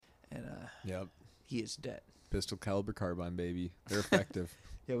Yep. he is dead. Pistol caliber carbine, baby. They're effective.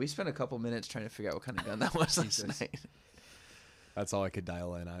 Yeah, we spent a couple minutes trying to figure out what kind of gun that was last night. That's all I could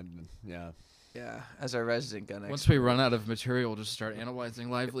dial in. Yeah. Yeah, as our resident gun expert. Once we run out of material, we'll just start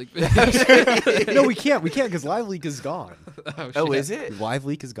analyzing live leak videos. No, we can't because Live Leak is gone. Oh, is it? Live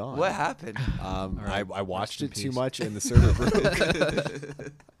Leak is gone. What happened? I watched it Rest in too peace. much and the server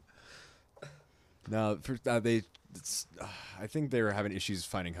broke. No, I think they were having issues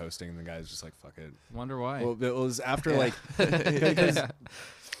finding hosting, and the guy's just like, "Fuck it." Wonder why. Well, it was after like because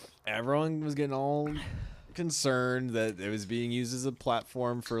everyone was getting all concerned that it was being used as a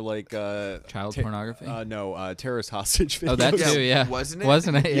platform for like Child pornography? No, terrorist hostage videos. Oh, that too, yeah. Wasn't it?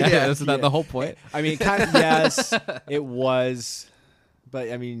 Wasn't it? Yeah, Yeah. isn't that the whole point? I mean, kind of, yes, it was, but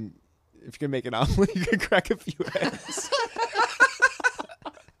I mean, if you're gonna make an omelet, you can crack a few eggs.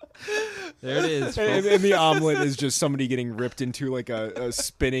 There it is. And the omelet is just somebody getting ripped into like a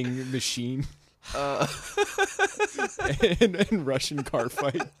spinning machine. And Russian car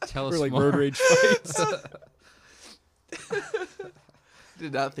fight. Tell us or like more. road rage fights.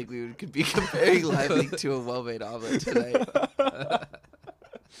 Did not think we could be comparing Live Leak to a well-made omelet tonight.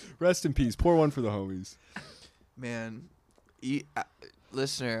 Rest in peace. Pour one for the homies. Man,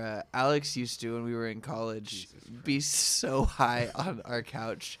 listener, Alex used to, when we were in college, be so high on our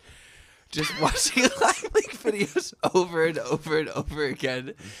couch, just watching Live Leak videos over and over and over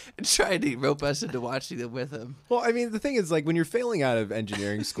again, and trying to rope us into watching them with him. Well, I mean, the thing is, like, when you're failing out of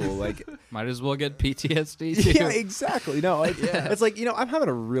engineering school, like, Might as well get PTSD too. yeah, exactly. No, it's like, I'm having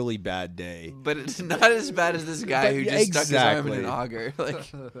a really bad day. But it's not as bad as this guy But, who yeah, just stuck his arm in exactly. an auger.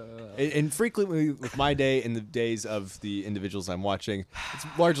 Like, And frequently with my day and the days of the individuals I'm watching, it's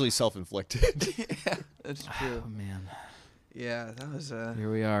largely self-inflicted. yeah, that's true. Oh man, Yeah, that was here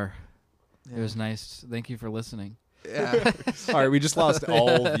we are. yeah. It was nice. Thank you for listening. Yeah, All right, we just lost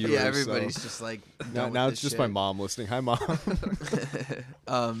all viewers. yeah. Everybody's so just like now it's just my mom listening. Hi, Mom.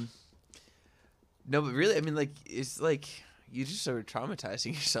 No, but really, I mean, like, it's like you just are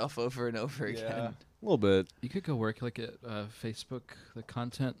traumatizing yourself over and over again. A little bit. You could go work like at Facebook, the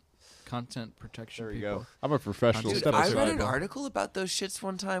content protection. There you people. go. I'm a professional. Dude, Step I aside. read an article about those shits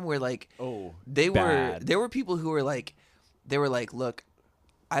one time where like Oh, there were people who were like, look,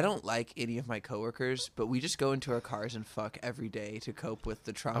 I don't like any of my coworkers, but we just go into our cars and fuck every day to cope with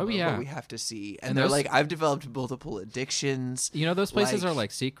the trauma Oh, yeah. of what we have to see. And And they're those- like, I've developed multiple addictions. You know, those places Like- are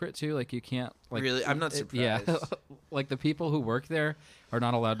like secret too. Like you can't like Really? I'm not Yeah, surprised. like the people who work there are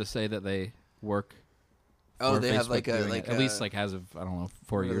not allowed to say that they work. Oh, for they have Facebook like a doing like it. At least like as of I don't know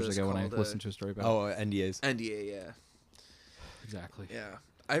 4 what are years those ago when I called? listened to a story about. Oh, NDAs. NDA, yeah. Exactly. Yeah.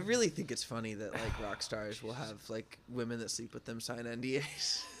 I really think it's funny that like rock stars will have like women that sleep with them sign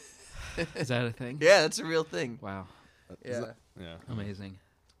NDAs. Is that a thing? Yeah, that's a real thing. Wow. Yeah. Yeah. Amazing.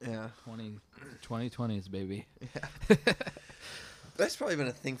 Yeah. 2020s, baby. That's probably been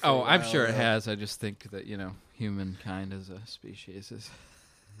a thing for Oh, a I'm while, sure it though. has. I just think that, humankind as a species is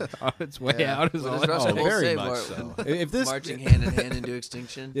on its way Yeah. out. Is What all does I'm Russell saying. Wolf very say? much so. Mar- If this marching hand in hand into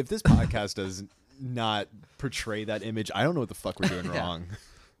extinction. if this podcast does not portray that image, I don't know what the fuck we're doing Yeah. wrong.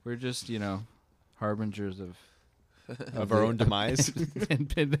 We're just, harbingers of Of our own demise.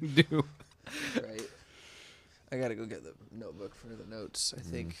 impending doom. Right. I gotta go get the notebook for the notes, I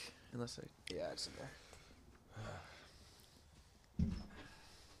think. Unless yeah, it's in there.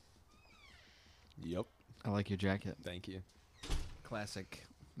 Yep. I like your jacket. Thank you. Classic.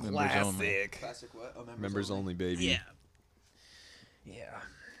 Members only. Classic what? Oh, Members only, baby. Yeah.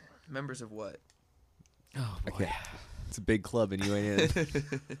 Members of what? Oh, boy. Okay. It's a big club and you ain't in.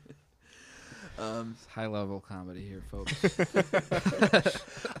 It's high level comedy here, folks.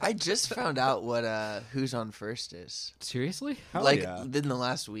 I just found out what Who's on First is. Seriously? Hell like yeah. in the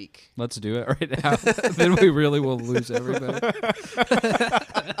last week. Let's do it right now. Then we really will lose everybody.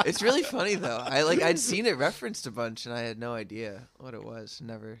 It's really funny though. I'd seen it referenced a bunch and I had no idea what it was.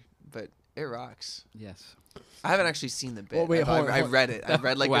 Never, but it rocks. Yes. I haven't actually seen the bit. Well, wait, hold on, I read it. I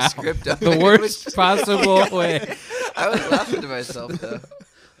read like Wow. a script of The it. worst which- possible way. I was laughing to myself though.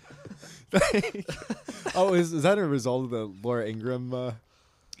 Oh, is that a result of the Laura Ingraham?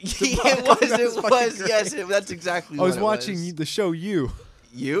 It was. Yes, that's exactly. I was what it watching was. the show You.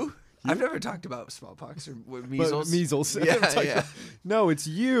 You? I've never talked about smallpox or measles. Measles. Yeah, I'm talking yeah. about- No, it's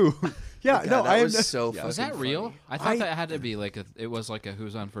You. Yeah, God, no, that I was am. so. Was that fucking real? funny. I thought that had to be like it was like a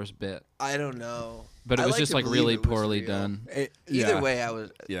Who's on First bit, I don't know. but it I was like just to like believe really it was poorly real. done. Either way, I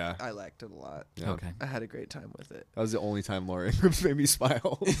Yeah. I liked it a lot. Yeah. Okay. I had a great time with it. That was the only time Laura Ingraham made me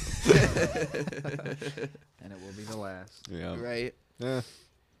smile. And it will be the last. Yeah. Right? Yeah.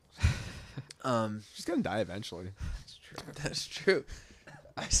 She's gonna die eventually. That's true. That's true.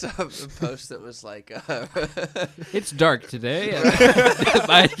 I saw a post that was like, It's dark today. At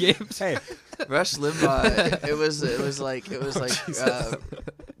Mind Games. Hey, Rush Limbaugh. It was like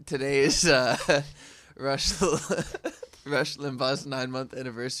today is Rush Limbaugh's 9-month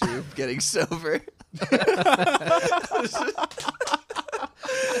anniversary of getting sober.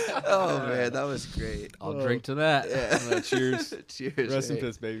 Oh man, that was great. I'll drink to that. Yeah. cheers. Cheers. Rest in mate.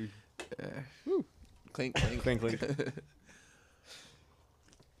 peace, baby. Clink, clink. Clink, clink.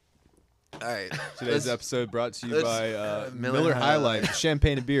 All right. Today's episode brought to you by Miller High High Life,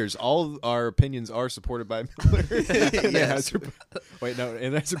 champagne and beers. All of our opinions are supported by Miller. Yes. Wait, no,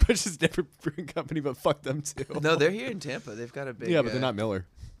 Anheuser-Busch is a different brewing company, but fuck them too. No, they're here in Tampa. They've got a big. Yeah, but they're not Miller.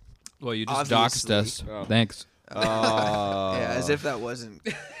 Well, you just Obviously. doxed us. Oh. Thanks. Yeah, as if that wasn't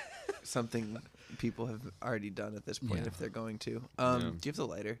something people have already done at this point. Yeah. If they're going to. Do Yeah. you have the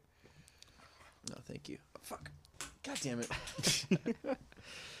lighter? No, thank you. Oh, fuck. God damn it.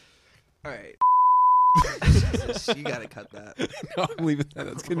 All right. Jesus, you gotta cut that. No, I'm leaving that.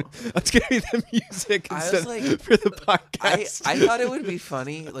 That's gonna be the music I was instead like- for the podcast. I thought it would be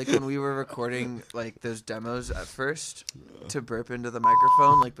funny, like when we were recording like those demos at first, to burp into the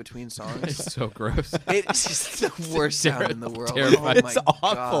microphone like between songs. It's so gross. It's just the worst sound in the world. terrifying. Oh my It's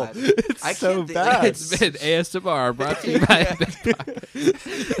awful. God. It's I so can't think- bad. It's been ASMR brought to you by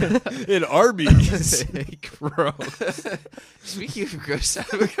In Arby's. Gross. Speaking of gross sound,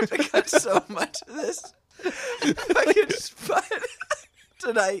 we're gonna cut so much of this. Fucking Spud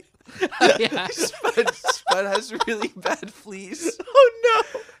tonight. Yeah. Spud has really bad fleas, Oh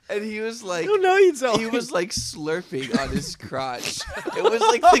no! and he was like, Oh no! You tell he me. was like slurping on his crotch. It was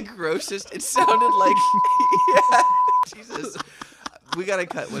like the grossest. It sounded like, yeah, Jesus. We gotta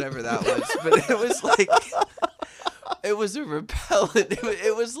cut whatever that was, but it was like, it was a repellent.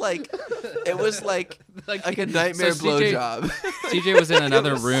 It was like a nightmare So CJ blowjob. TJ was in another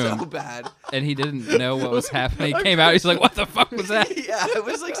It was room so bad. and he didn't know what was happening. He came out. He's like, "What the fuck was that?" Yeah, I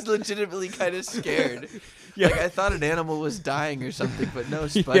was like legitimately kind of scared. Yeah. Like I thought an animal was dying or something, but no,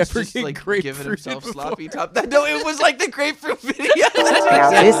 You Spud's ever just get like grapefruit giving himself before? sloppy top. No, it was like the grapefruit video.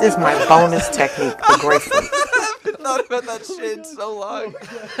 Now this is my bonus technique, the grapefruit. I haven't thought about that shit in so long.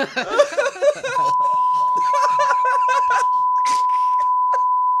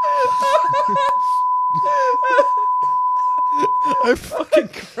 I'm fucking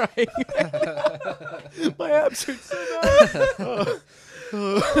crying. My abs hurt so bad.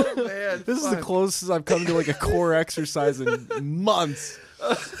 Oh man, This is the closest I've come to like a core exercise in months. All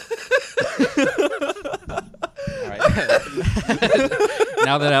right.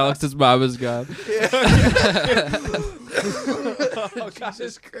 Now that Alex's mom is gone. Oh,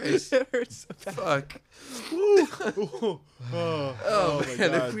 Jesus Christ. It hurts so bad. Fuck. Oh, Oh, my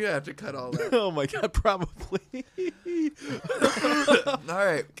man, God. we have to cut all that. Oh my god, probably. All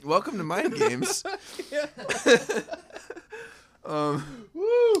right, welcome to Mind Games.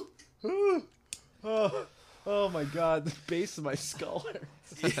 Woo! Ooh. Oh my god, the base of my skull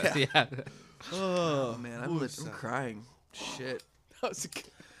hurts. Yeah. Yeah. Oh man, I'm crying. Shit. That was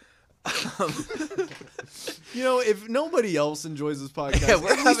you know, if nobody else enjoys this podcast, Yeah,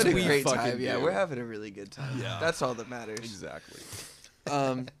 we're at least having a we great fucking time. Yeah, do. we're having a really good time. Yeah. That's all that matters. Exactly.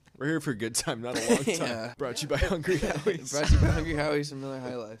 We're We're here for a good time, not a long time. Yeah. Brought to you by Hungry Howie's. brought to you by Hungry Howie's and Miller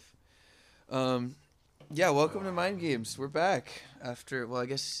High Life. Yeah, welcome to Mind Games. We're back after, well, I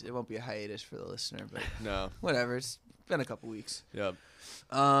guess it won't be a hiatus for the listener, but No. whatever. It's been a couple weeks. Yep.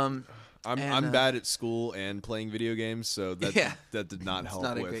 And, I'm bad at school and playing video games, so that Yeah. that did not It's help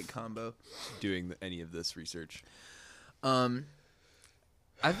not a with great combo. doing any of this research. I've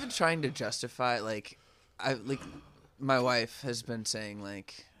been trying to justify, my wife has been saying,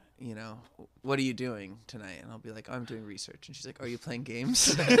 like, you know, what are you doing tonight? And I'll be like, I'm doing research. And she's like, are you playing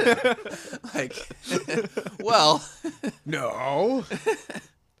games? Like, well, No.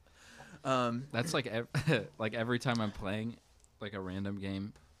 That's like like every time I'm playing like a random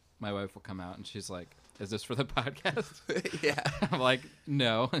game, my wife will come out and she's like, "Is this for the podcast?" yeah. I'm like,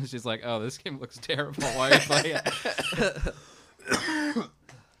 "No," and she's like, "Oh, this game looks terrible. Why are you playing it?"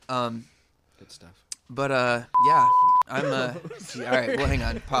 Good stuff. But yeah, I'm all right. Well, hang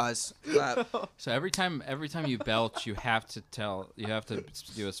on. Pause. Clap. So every time you belch, you have to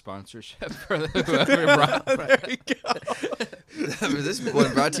do a sponsorship for whoever brought. There you go. This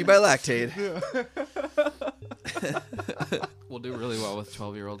one brought to you by Lactaid. We'll do really well with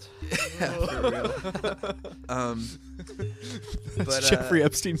 12-year-olds. Yeah, for real. That's Jeffrey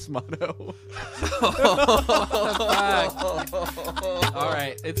Epstein's motto. All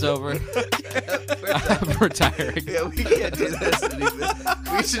right, it's over. I'm retiring. Yeah, we can't do this anymore.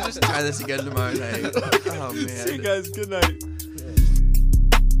 We should just try this again tomorrow night. Oh See you man. guys. Good night.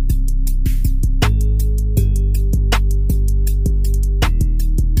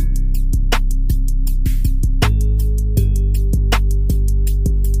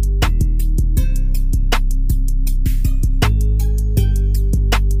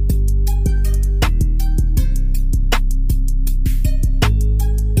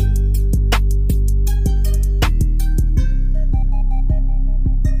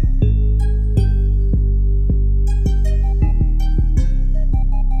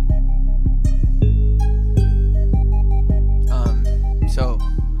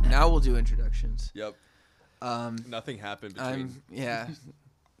 do introductions. Yep. Nothing happened between.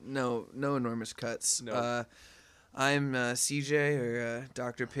 No enormous cuts. No. I'm CJ or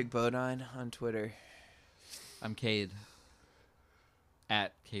Dr. Pig Bodine on Twitter. I'm Cade.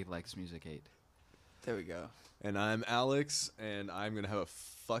 At Cade Likes Music 8. There we go. And I'm Alex, and I'm going to have a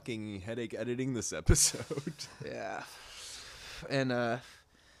fucking headache editing this episode. Yeah. And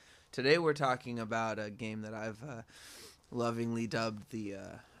today we're talking about a game that I've lovingly dubbed the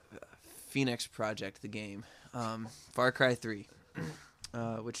Phoenix Project, the game. Far Cry 3,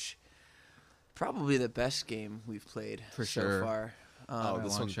 which probably the best game we've played For so sure. far.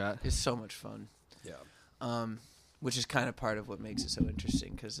 This one shot. It's so much fun. Yeah. Which is kind of part of what makes it so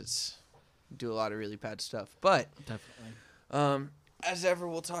interesting, because it's do a lot of really bad stuff. But Definitely. as ever,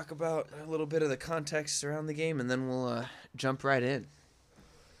 we'll talk about a little bit of the context around the game, and then we'll jump right in.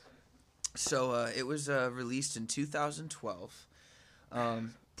 So it was released in 2012.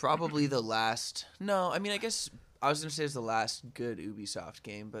 Probably the last... No, I mean, I guess I was going to say it's the last good Ubisoft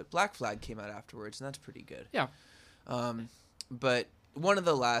game, but Black Flag came out afterwards, and that's pretty good. Yeah. But one of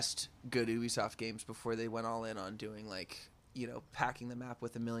the last good Ubisoft games before they went all in on doing, packing the map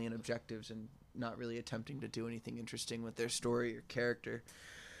with 1 million objectives and not really attempting to do anything interesting with their story or character.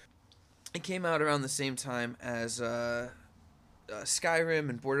 It came out around the same time as Skyrim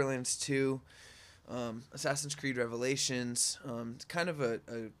and Borderlands 2, Assassin's Creed Revelations. Kind of a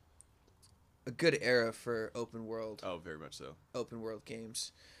good era for open world. Oh, very much so. Open world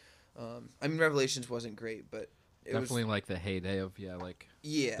games. I mean, Revelations wasn't great, but it Definitely was, like the heyday of the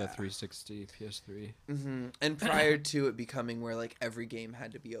 360 PS3. Mm-hmm. And prior to it becoming where every game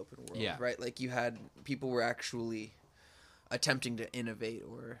had to be open world, right? You had people were actually attempting to innovate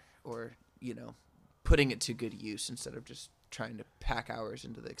or putting it to good use instead of just trying to pack hours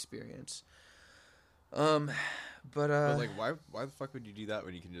into the experience. But why the fuck would you do that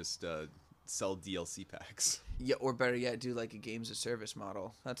when you can just sell DLC packs? Yeah, or better yet, do a games as service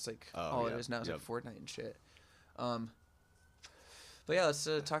model. That's all it is now. It's like Fortnite and shit. But yeah, let's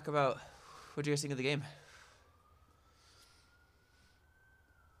talk about what do you guys think of the game.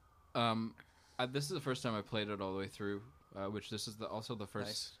 This is the first time I played it all the way through, which this is also the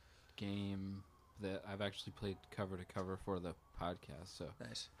first game that I've actually played cover to cover for the podcast, so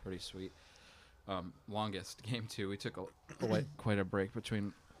nice. Pretty sweet. Longest game too. We took quite a break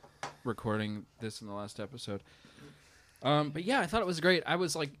between recording this and the last episode. But yeah, I thought it was great. I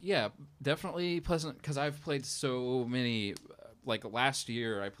was definitely pleasant because I've played so many. Last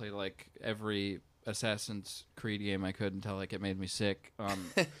year, I played every Assassin's Creed game I could until it made me sick.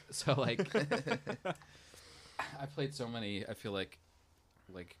 So I played so many. I feel like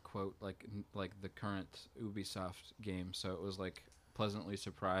the current Ubisoft games. So it was pleasantly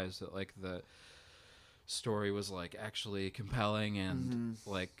surprised that the story was actually compelling and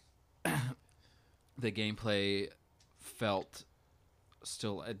the gameplay felt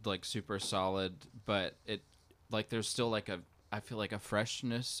still super solid, but it there's still I feel a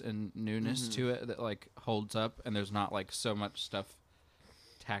freshness and newness to it that holds up, and there's not so much stuff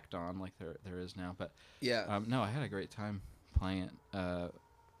tacked on there is now. But no, I had a great time playing it.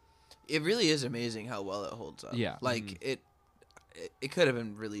 It really is amazing how well it holds up. Yeah. It could have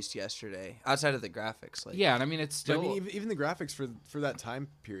been released yesterday outside of the graphics. Yeah, and I mean it's still. I mean, even the graphics for that time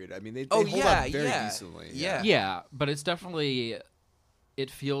period. I mean, they hold up very decently. Yeah, but it's definitely.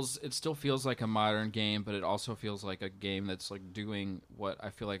 It still feels like a modern game, but it also feels like a game that's doing what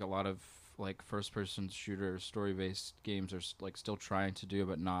I feel a lot of first-person shooter story-based games are still trying to do,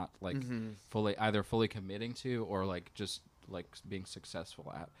 but not fully committing to or just being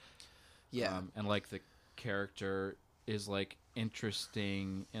successful at. Yeah, and the character is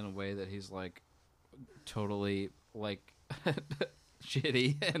interesting in a way that he's totally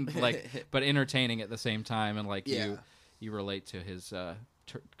shitty and but entertaining at the same time, and you relate to his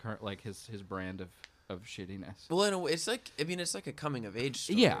current his brand of shittiness. Well, in a way, it's it's a coming of age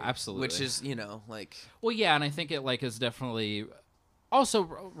story. Yeah, absolutely. Which is Well, yeah, and I think it is definitely also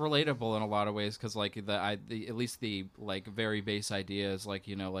relatable in a lot of ways because at least the very base idea is a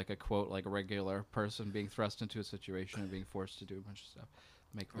quote a regular person being thrust into a situation and being forced to do a bunch of stuff,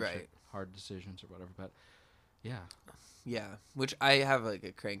 make a bunch of hard decisions or whatever. But yeah, which I have a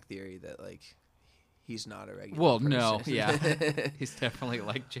crank theory that he's not a regular. Well, person. no, yeah, he's definitely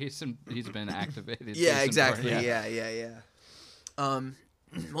Jason. He's been activated. Yeah, Jason exactly. Bourne, Yeah.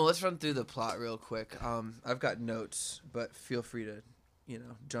 Well, let's run through the plot real quick. I've got notes, but feel free to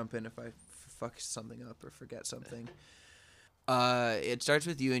jump in if I fuck something up or forget something. It starts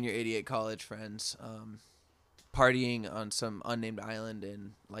with you and your idiot college friends partying on some unnamed island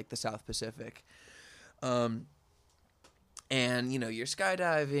in the South Pacific. And, you're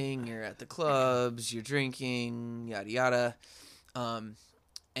skydiving, you're at the clubs, you're drinking, yada, yada. And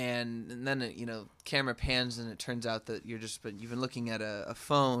then, camera pans and it turns out that you've been looking at a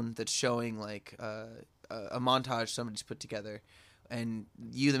phone that's showing like a montage somebody's put together. And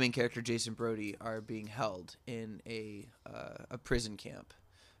you, the main character, Jason Brody, are being held in a prison camp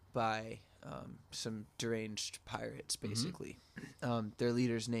by some deranged pirates, basically. Their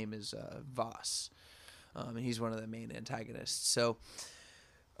leader's name is Voss. And he's one of the main antagonists. So,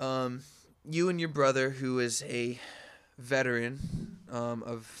 you and your brother, who is a veteran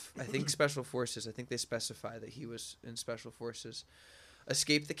of, I think, Special Forces, I think they specify that he was in Special Forces,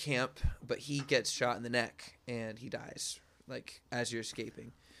 escape the camp, but he gets shot in the neck and he dies, like, as you're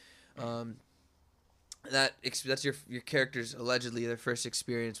escaping. That's your character's allegedly their first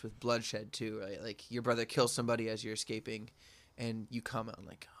experience with bloodshed, too, right? Like, your brother kills somebody as you're escaping. And you comment on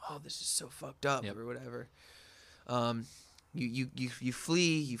like, oh, this is so fucked up, or whatever. You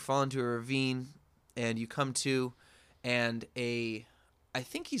flee, you fall into a ravine, and you come to, and I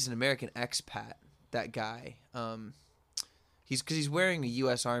think he's an American expat. That guy, he's wearing a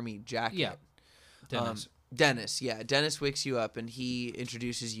U.S. Army jacket. Yeah, Dennis. Dennis wakes you up, and he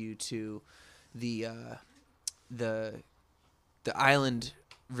introduces you to the island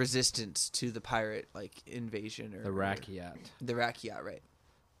resistance to the pirate invasion or The Rakyat. The Rakyat, right?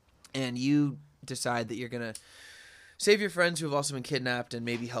 And you decide that you're gonna save your friends who have also been kidnapped and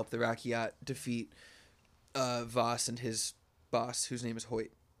maybe help the Rakyat defeat Voss and his boss, whose name is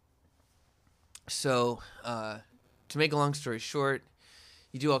Hoyt. So, to make a long story short,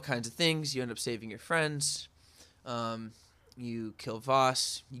 you do all kinds of things. You end up saving your friends. You kill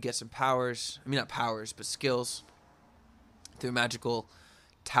Voss. You get some powers. I mean, not powers, but skills through magical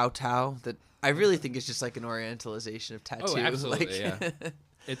Tao that I really think is just like an orientalization of tattoo. Oh, absolutely, yeah.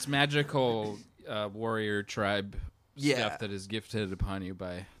 It's magical warrior tribe stuff that is gifted upon you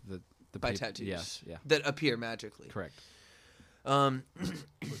by the by tattoos. Yes, yeah. That appear magically. Correct.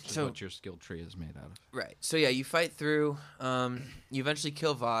 Which is what your skill tree is made out of. Right. So yeah, you fight through. You eventually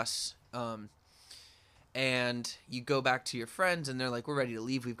kill Voss. And you go back to your friends, and they're like, "We're ready to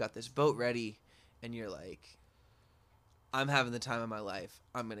leave. We've got this boat ready." And you're like, I'm having the time of my life.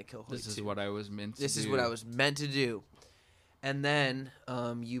 I'm going to kill Hoyt. This is what I was meant to do. This is what I was meant to do. And then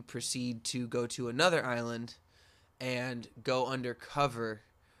you proceed to go to another island and go undercover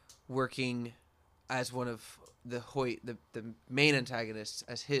working as one of the Hoyt, the main antagonists,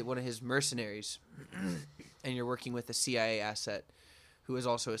 as one of his mercenaries. And you're working with a CIA asset who is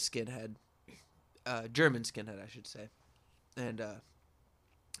also a skinhead. German skinhead, I should say. And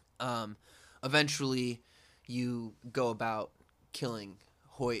eventually you go about killing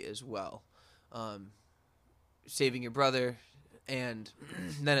Hoyt as well, saving your brother, and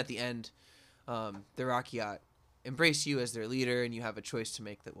then at the end, the Rakyat embrace you as their leader, and you have a choice to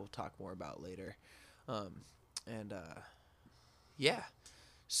make that we'll talk more about later. Yeah.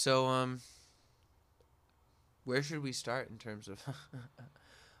 So, where should we start in terms of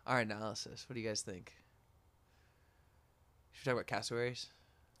our analysis? What do you guys think? Should we talk about cassowaries?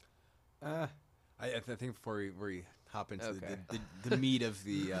 I think before we hop into the meat of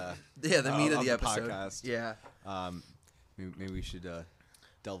the the meat of the episode podcast, maybe we should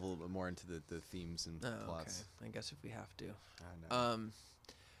delve a little bit more into the themes and plots. Okay. I guess if we have to.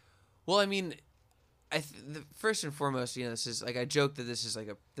 Well, I mean, first and foremost, this is like I joke that this is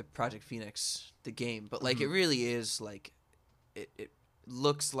like the Project Phoenix, the game, but like it really is like it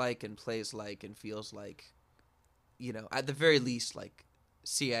looks like and plays like and feels like, at the very least, like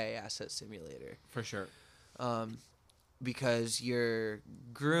CIA asset simulator. For sure. Because you're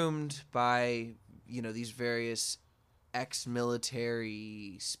groomed by, these various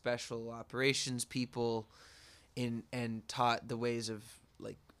ex-military special operations people and taught the ways of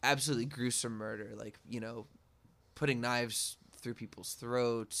like absolutely gruesome murder, like, putting knives through people's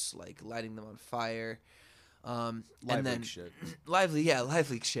throats, like lighting them on fire.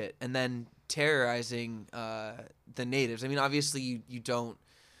 Lively shit. And then terrorizing the natives. I mean, obviously you don't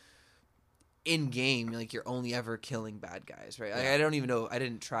in game, like you're only ever killing bad guys, right? Yeah. I don't even know. I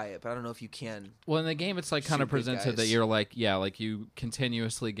didn't try it, but I don't know if you can. Well, in the game, it's like kind of presented that you're like, like you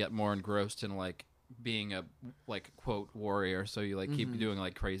continuously get more engrossed in like being a like quote warrior, so you like keep doing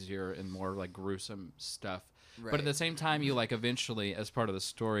like crazier and more like gruesome stuff. Right. But at the same time, you like eventually, as part of the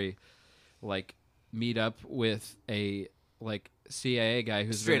story, like meet up with a like CIA guy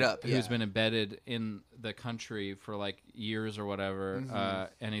who's been embedded in the country for like years or whatever,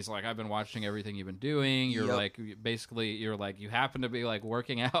 and he's like, I've been watching everything you've been doing. You're like, basically, you're like, you happen to be like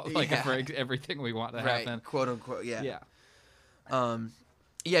working out like for everything we want to happen, quote unquote,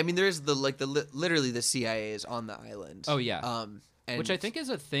 Yeah, I mean, there is literally the CIA is on the island. Oh yeah. And Which I think is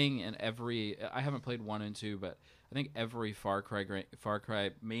a thing in every. I haven't played 1 and 2, but I think every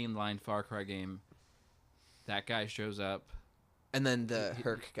mainline Far Cry game, that guy shows up. And then the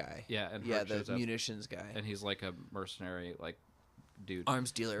Herc guy. Yeah, and yeah, Herc the shows up, munitions guy, and he's like a mercenary, like dude,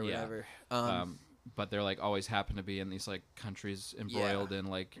 arms dealer, or Yeah. whatever. But they're like always happen to be in these like countries embroiled in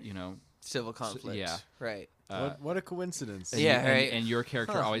like Civil conflict. yeah. Right. What a coincidence. And Yeah, right. And your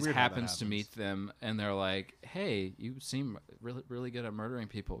character Huh, always weird how that happens to happens. meet them, and they're like, "Hey, you seem really, really good at murdering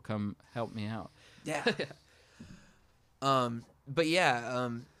people. Come help me out." Yeah. But yeah.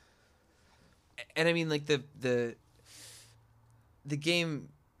 And I mean, like the game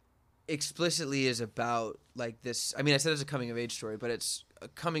explicitly is about like this. I mean, I said it's a coming of age story, but it's a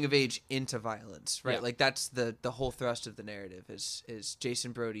coming of age into violence, right? Yeah. Like that's the whole thrust of the narrative is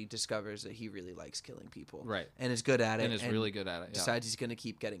Jason Brody discovers that he really likes killing people, Right. and is good at it, And is really good at it. Yeah. decides he's going to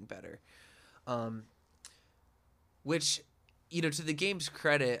keep getting better. Which, to the game's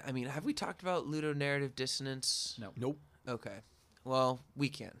credit, I mean, have we talked about ludonarrative dissonance? No. Nope. Okay. Well, we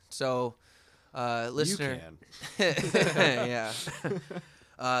can. So, listener. You can. Yeah.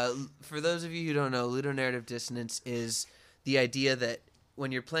 For those of you who don't know, ludonarrative dissonance is the idea that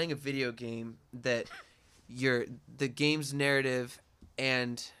when you're playing a video game, that the game's narrative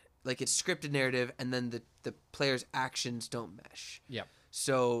and like its scripted narrative and then the player's actions don't mesh. Yep.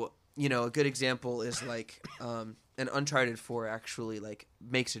 So, a good example is like an Uncharted 4 actually like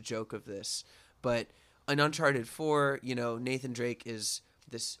makes a joke of this. But in Uncharted 4, Nathan Drake is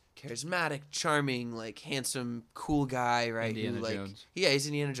this charismatic, charming, like handsome, cool guy, right? Indiana Jones. Yeah, he's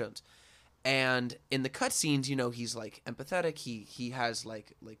Indiana Jones. And in the cutscenes, he's like empathetic. He has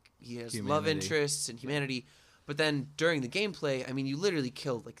like he has love Humanity. interests and humanity. But then during the gameplay, I mean, you literally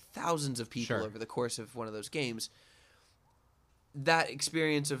killed like thousands of people Sure. over the course of one of those games. That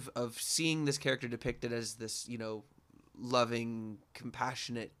experience of seeing this character depicted as this, loving,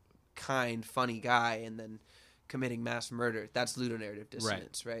 compassionate, kind, funny guy, and then committing mass murder, that's ludonarrative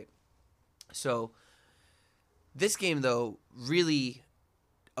dissonance, right? So this game, though, really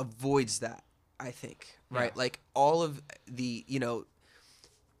avoids that, I think, right? Yeah. Like all of the,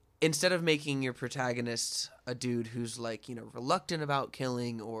 instead of making your protagonist a dude who's like, reluctant about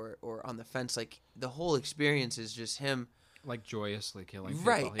killing or on the fence, like the whole experience is just him, Like joyously killing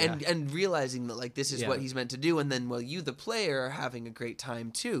people. right? Yeah. And realizing that like this is Yeah. what he's meant to do, and then you the player are having a great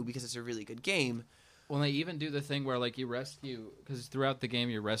time too because it's a really good game. Well, they even do the thing where like you rescue, because throughout the game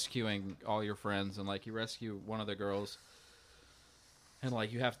you're rescuing all your friends, and like you rescue one of the girls, and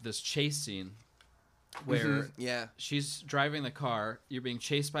like you have this chase scene where Yeah. she's driving the car, you're being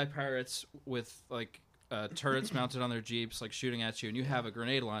chased by pirates with like turrets mounted on their jeeps, like shooting at you, and you have a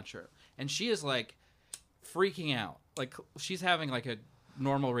grenade launcher, and she is like freaking out, like she's having like a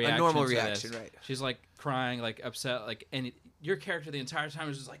normal reaction. normal to reaction, this. right. She's like crying, like upset, like, and your character the entire time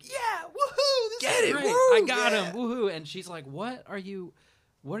is just like, yeah, woohoo, this Get is it, great. woo, I got yeah." him, woohoo, and she's like, what are you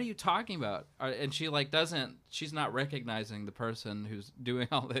talking about? And she like she's not recognizing the person who's doing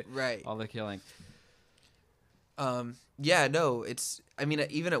all the killing. Yeah, no, it's, I mean,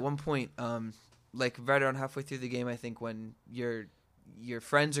 even at one point, like right around halfway through the game, I think when your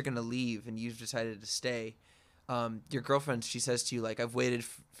friends are going to leave and you've decided to stay, your girlfriend, she says to you, like, I've waited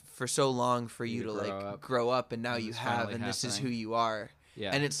for so long for you to like grow up, and now And you it's have, finally and this is who happening. you are.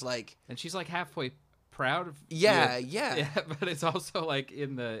 Yeah. And it's like, And she's like halfway proud of yeah, you. yeah. But it's also like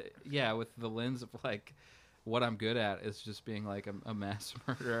with the lens of like what I'm good at is just being like a mass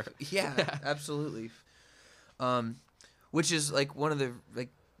murderer. Yeah, absolutely. Which is like one of the, like,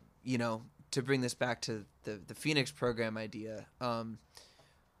 to bring this back to the Phoenix program idea.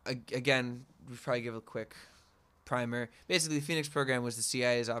 Again, we probably give a quick primer. Basically, the Phoenix program was the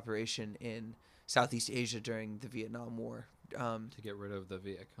CIA's operation in Southeast Asia during the Vietnam War. To get rid of the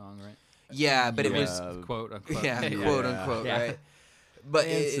Viet Cong, right? Yeah, but it was Quote unquote. yeah, quote unquote, Yeah. right? But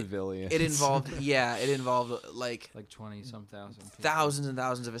And it civilians. involved like 20-some thousand people. thousands and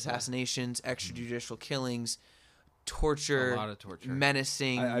thousands of assassinations, extrajudicial killings, torture, A lot of torture.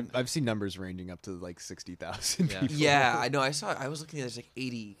 menacing. I've seen numbers ranging up to like 60,000 Yeah. people. Yeah, I know. I was looking at there's like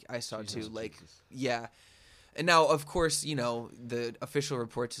 80. I saw Jesus. too. Like, yeah. And now, of course, the official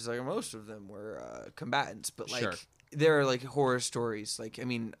reports is like most of them were combatants, but like Sure. there are like horror stories. Like, I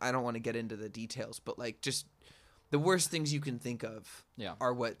mean, I don't want to get into the details, but like just the worst things you can think of Yeah.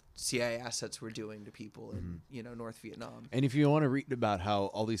 are what CIA assets were doing to people in North Vietnam. And if you want to read about how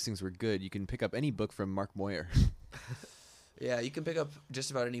all these things were good, you can pick up any book from Mark Moyer. Yeah, you can pick up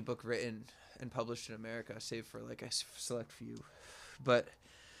just about any book written and published in America, save for like a select few. But,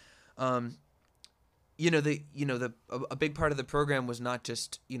 a big part of the program was not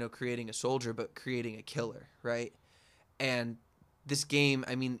just creating a soldier, but creating a killer, right? And this game,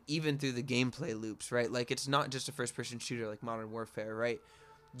 I mean, even through the gameplay loops, right? Like, it's not just a first-person shooter like Modern Warfare, right?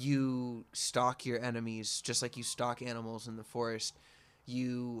 You stalk your enemies just like you stalk animals in the forest.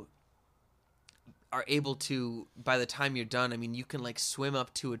 You are able to, by the time you're done, I mean, you can, like, swim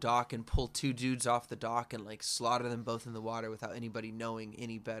up to a dock and pull 2 dudes off the dock and, like, slaughter them both in the water without anybody knowing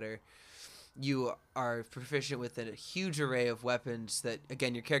any better. You are proficient with a huge array of weapons that,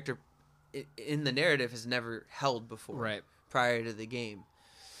 again, your character in the narrative has never held before. Right. Prior to the game.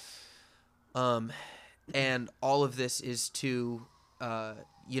 And all of this is to,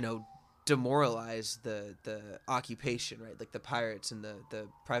 demoralize the occupation, right? Like the pirates and the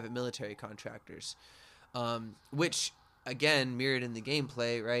private military contractors, which, again, mirrored in the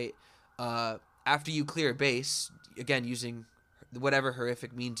gameplay, right? After you clear a base, again, using whatever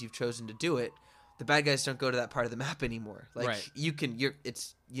horrific means you've chosen to do it, the bad guys don't go to that part of the map anymore. Like, right.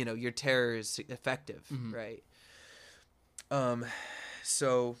 Your terror is effective, mm-hmm. right?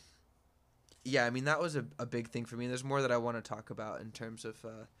 So, yeah, I mean, that was a big thing for me. There's more that I want to talk about in terms of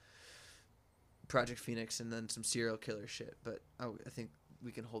Project Phoenix and then some serial killer shit, but I think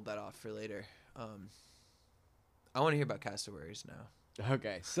we can hold that off for later. I want to hear about Cassowaries now.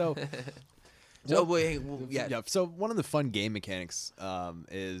 Okay, so... yeah. So one of the fun game mechanics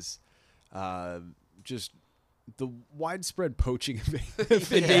is just the widespread poaching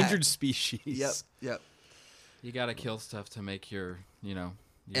of endangered species. Yep. You gotta kill stuff to make your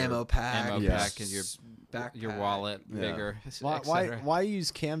ammo pack and your backpack, your wallet bigger. Why use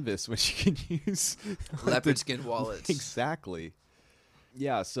canvas when you can use leopard skin wallets? Exactly.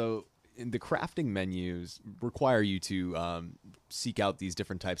 Yeah. So the crafting menus require you to seek out these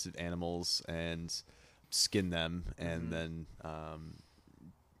different types of animals and skin them, and then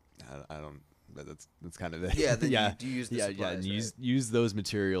I don't. But that's kind of it. Yeah. Yeah. You use the supplies, and right? use those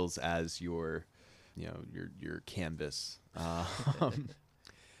materials as your canvas.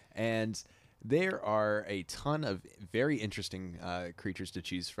 And there are a ton of very interesting creatures to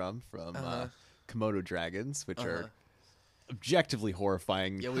choose from Komodo dragons, which are objectively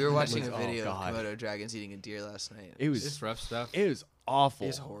horrifying. Yeah, we were watching a video of Komodo dragons eating a deer last night. It's rough stuff. It was awful.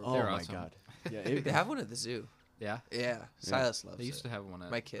 It's horrible. Oh They're my awesome. god. Yeah, They have one at the zoo. Yeah. Yeah, Silas loves They used it. to have one at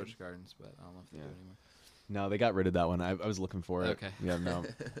My kid. Busch Gardens, but I don't know if they do anymore. No, they got rid of that one. I was looking for it. Okay. Yeah, no.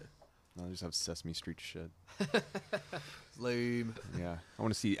 I'll just have Sesame Street shit. Lame. Yeah. I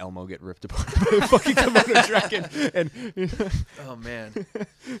want to see Elmo get ripped apart by a fucking Komodo dragon. And Oh man.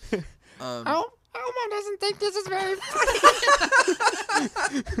 Elmo doesn't think this is very funny.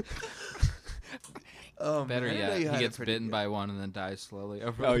 Oh, Better man, I yet, know you he had it gets pretty bitten good. by one and then dies slowly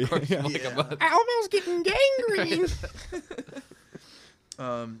over Oh, the yeah, course yeah. of like a month. Elmo's getting gangrene.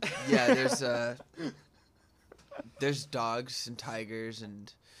 Yeah, there's dogs and tigers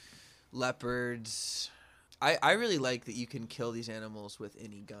and leopards. I really like that you can kill these animals with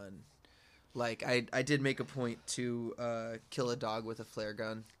any gun. Like, I did make a point to kill a dog with a flare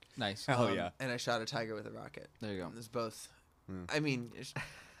gun. Nice. Oh, yeah. And I shot a tiger with a rocket. There you go. There's both. Mm. I mean,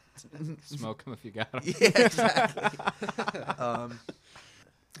 Smoke them if you got them. yeah, exactly.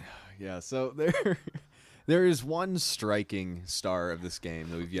 Yeah, so there is one striking star of this game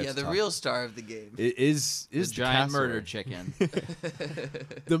that we've yet to the talk. real star of the game. It is The the giant cassowary. murder chicken.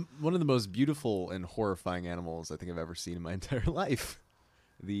 One of the most beautiful and horrifying animals I think I've ever seen in my entire life.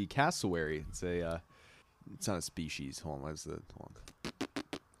 The cassowary. It's not a species. Hold on.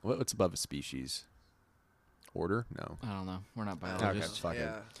 What's above a species? Order? No. I don't know. We're not Okay, biologists. fuck it.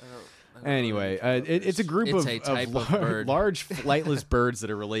 Yeah. I don't Anyway, it's a group It's of, a type of lar- bird. large flightless birds that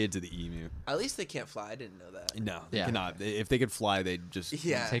are related to the emu. At least they can't fly. I didn't know that. No, they Yeah. cannot. If they could fly, they'd just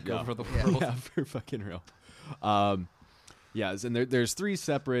Yeah. Take Yeah. over the Yeah. world. Yeah, for fucking real. Yes, and there's 3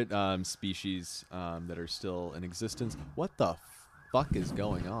 separate species that are still in existence. What the fuck is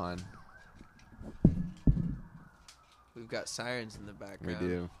going on? We've got sirens in the We background.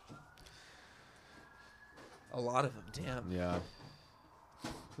 do. A lot of them. Damn. Yeah.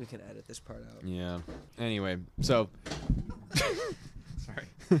 We can edit this part out. Yeah. Anyway, so Sorry.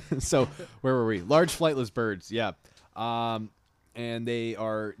 so where were we? Large flightless birds. Yeah. And they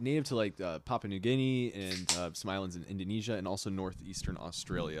are native to like Papua New Guinea and some islands in Indonesia and also northeastern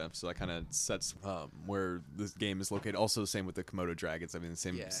Australia. So that kind of sets where this game is located. Also, the same with the Komodo dragons. I mean, the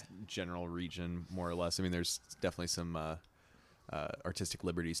same general region, more or less. I mean, there's definitely some artistic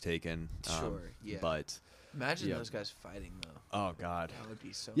liberties taken. Sure, yeah. But Imagine Yeah. those guys fighting, though. oh god. That would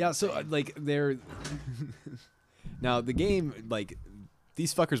be so Yeah. So insane. like they're now the game like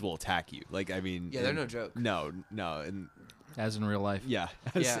these fuckers will attack you. Like I mean, Yeah, they're no joke. No, and As in real life. Yeah,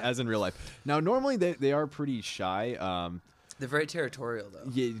 Yeah. as in real life. Now, normally they are pretty shy. They're very territorial, though.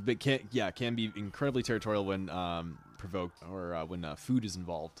 Yeah, but can be incredibly territorial when provoked or when food is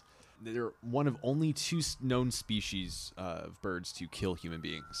involved. They're one of only 2 known species of birds to kill human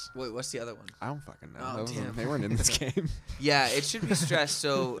beings. Wait, what's the other one? I don't fucking know. Oh, damn. They weren't in this game. Yeah, it should be stressed.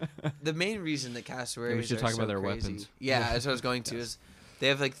 So the main reason that cassowaries we should are talk so about their crazy, weapons. Yeah, that's what I was going to. Is they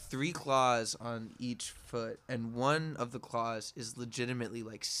have like 3 claws on each foot, and one of the claws is legitimately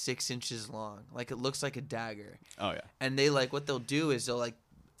like 6 inches long. Like it looks like a dagger. Oh yeah. And they like what they'll do is they'll like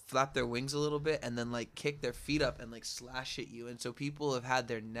flap their wings a little bit and then like kick their feet up and like slash at you. And so people have had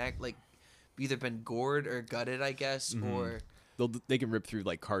their neck like either been gored or gutted, I guess, or They can rip through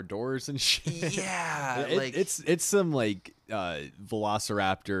like car doors and shit. yeah, like it's some like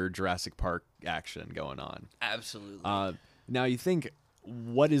Velociraptor Jurassic Park action going on. absolutely. Now you think,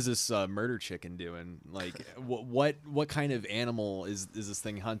 what is this murder chicken doing? Like, what kind of animal is this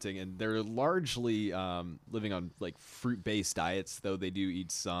thing hunting? And they're largely living on like fruit-based diets, though they do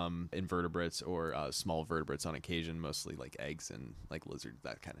eat some invertebrates or small vertebrates on occasion, mostly like eggs and like lizards,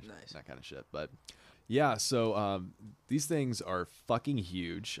 that kind of shit. But yeah, so these things are fucking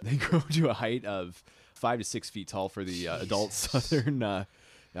huge. They grow to a height of 5 to 6 feet tall for the adult southern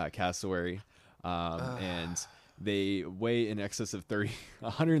cassowary, and they weigh in excess of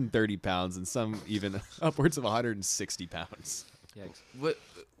 130 pounds, and some even upwards of 160 pounds. Yikes. What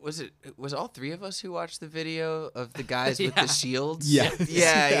was it? Was all 3 of us who watched the video of the guys with the shields? Yeah.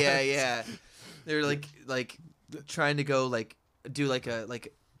 Yeah. They're like trying to go like do like a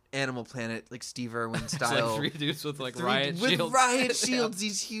Animal Planet like Steve Irwin It's style. like 3 dudes with like 3 riot with shields. riot shields,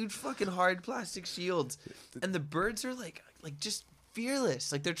 these huge fucking hard plastic shields, and the birds are like just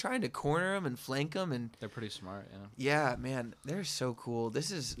fearless. Like they're trying to corner them and flank them, and They're pretty smart, yeah. yeah, man, they're so cool. This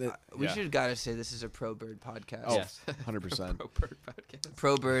is we should gotta say this is a pro bird podcast. Oh, Yes. 100%. Pro bird podcast.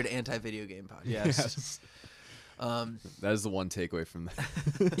 Pro bird anti video game podcast. Yes. That is the one takeaway from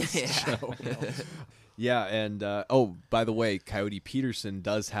the Yeah. show. Yeah, and by the way, Coyote Peterson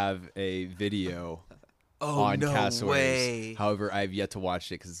does have a video Oh on no cassowaries. way! However, I've yet to watch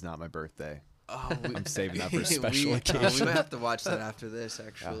it because it's not my birthday. Oh, I'm saving that for a special we occasion. might have to watch that after this.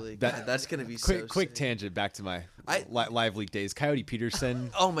 Actually, that- God, that's gonna be Quick sick. tangent back to my I- live leak days. Coyote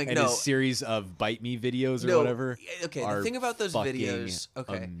Peterson Oh my and no. his series of Bite Me videos or No, whatever. okay, the are thing about those fucking videos-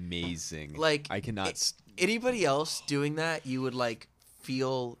 okay. amazing. Like I cannot. Anybody else doing that, you would like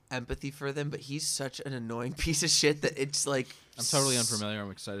feel empathy for them, but he's such an annoying piece of shit that it's like I'm totally unfamiliar. I'm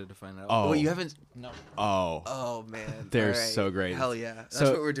excited to find out. Oh. Well, you haven't. No. Oh man, They're All right. so great. Hell yeah, that's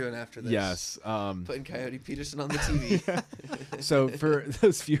So- what we're doing after this. Yes. Putting Coyote Peterson on the TV. So for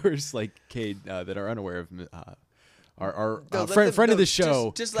those viewers like Cade that are unaware of our No, let friend them- of the no,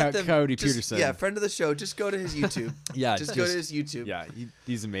 show, just let them. Coyote just- Peterson. Yeah, friend of the show. Just go to his YouTube. Yeah, just go to his YouTube. Yeah,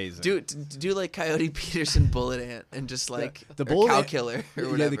 he's amazing. Do like Coyote Peterson Bullet Ant and just like the or Bullet Cow Ant- Killer or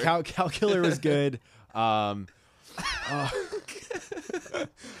Yeah, whatever. the cow killer was good.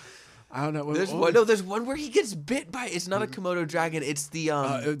 I don't know. There's one. No, there's one where he gets bit by. It's not a Komodo dragon. It's the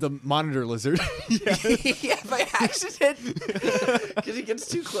the monitor lizard. Yeah. yeah, by accident, because he gets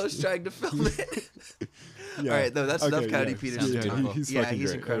too close trying to film it. Yeah. All right, though, that's enough Coyote yeah. Peterson. Sounds Yeah, beautiful. he's Yeah, fucking he's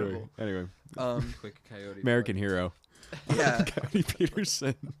great. incredible. Anyway, Quick coyote. American hero. Yeah. Coyote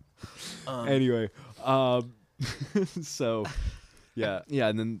Peterson. Um, Anyway, so yeah,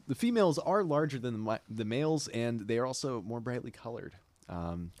 and then the females are larger than the males, and they are also more brightly colored.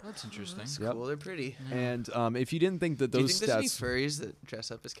 That's interesting. That's Yep. cool. They're pretty. And if you didn't think that Do you those think there's any stats, furries that dress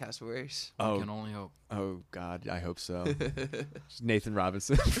up as cassowaries? I oh, can only hope. oh God, I hope so. Nathan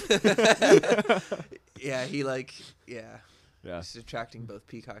Robinson. Yeah, he like yeah. Yeah. He's attracting both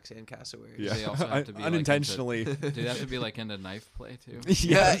peacocks and cassowaries. Yeah. They also have to be unintentionally. Like, do they have to be like into knife play too?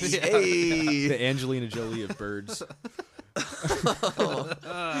 Yeah. Yeah. Hey. The Angelina Jolie of birds.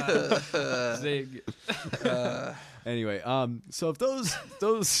 Zig. Anyway, so if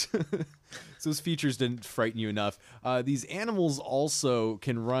those features didn't frighten you enough, these animals also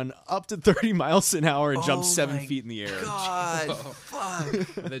can run up to 30 miles an hour and jump Oh 7 my feet in the air. God, fuck.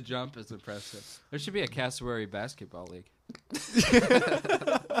 The jump is impressive. There should be a cassowary basketball league.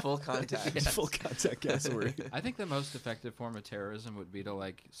 Full contact. Full contact cassowary. I think the most effective form of terrorism would be to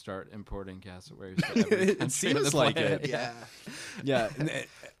like start importing cassowaries. To every It country on seems the like planet. it. Yeah. Yeah, and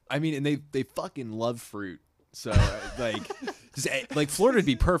they fucking love fruit. So like, like Florida would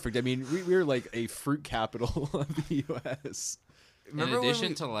be perfect. I mean, we're like a fruit capital of the U.S. Remember in when addition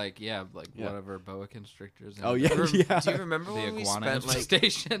we- to like Yeah. whatever boa constrictors. And Oh, yeah, Do you remember The when we iguana spent like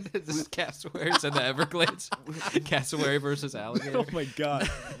infestation. This is cassowaries in the Everglades. Cassowary versus alligator. Oh my God.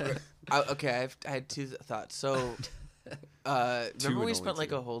 okay, I had two thoughts. So Remember we only spent like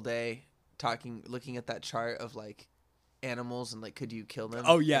two. a whole day looking at that chart of like animals and like could you kill them?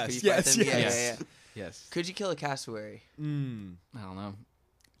 Oh, Or yes, could you fight yes, them? Yeah, yes. yeah, yeah. Yes. Could you kill a cassowary? I don't know.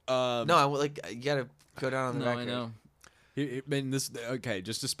 No, I would like you gotta go down on the No, record. I know.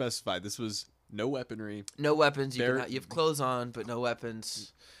 Just to specify, this was no weaponry. No weapons. You Bare- you have clothes on, but no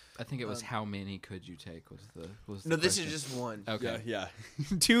weapons. I think it was how many could you take was the No, this question. is just one. Okay. Yeah.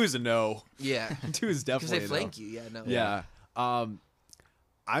 2 is a no. Yeah, 2 is because definitely they a flank no. you. Yeah, no. Yeah.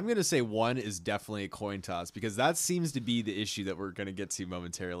 I'm gonna say 1 is definitely a coin toss because that seems to be the issue that we're gonna get to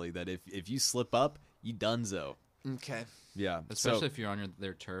momentarily. That if you slip up, you donezo. Okay. Yeah. Especially if you're on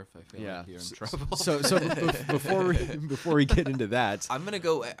their turf, I feel like you're in trouble. So before we get into that, I'm gonna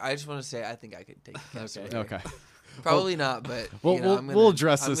go. I just want to say I think I could take a cassowary. okay. Probably not, but Well, you know, I'm we'll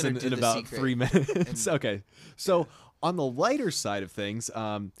address I'm this gonna in do the about secret. 3 minutes. Okay. So on the lighter side of things,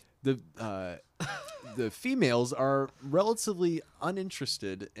 the females are relatively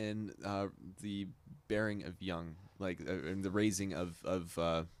uninterested in the bearing of young, like in the raising of.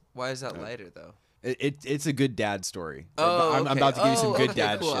 Why is that lighter though? It's a good dad story. Oh, I'm about to give you some good okay,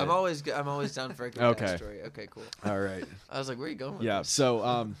 dad cool. shit. I'm always down for a good Okay. dad story. Okay, cool. All right. I was like, where are you going with Yeah. this?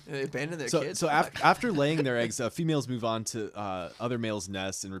 So They abandon their So, kids? so Fuck. after laying their eggs, females move on to other males'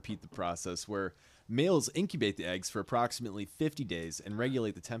 nests and repeat the process where males incubate the eggs for approximately 50 days and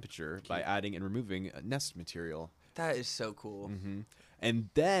regulate the temperature by adding and removing nest material. That is so cool. And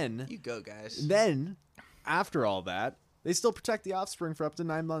then, You go, guys. after all that, they still protect the offspring for up to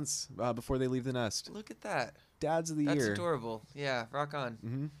 9 months before they leave the nest. Look at that. Dads of the That's year. adorable. Yeah, rock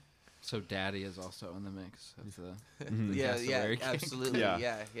on. So daddy is also in the mix of the Yeah, cassowary king. absolutely. Yeah.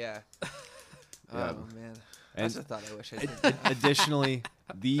 Yeah. Yeah. Oh man, that's a thought I wish I did. Additionally,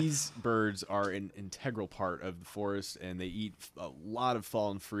 these birds are an integral part of the forest, and they eat a lot of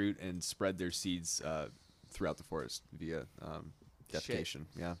fallen fruit and spread their seeds throughout the forest via defecation.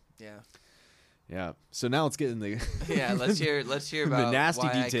 Yeah. Yeah. So now let's get in the Yeah, let's hear The about nasty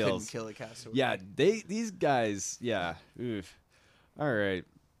why details. I couldn't kill a cassowary. Yeah, these guys. Yeah. Oof. All right.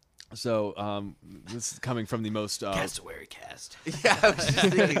 So this is coming from the most Cassowary cast. Yeah, I was just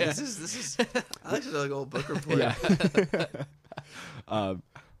thinking this is I like to know like old book report. Yeah.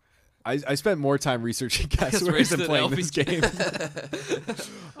 I spent more time researching cassowaries than than playing this game.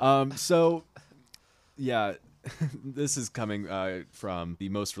 So, yeah, this is coming from the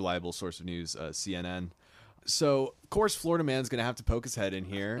most reliable source of news, CNN. So, of course, Florida man's going to have to poke his head in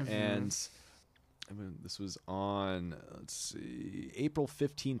here. And this was on, let's see, April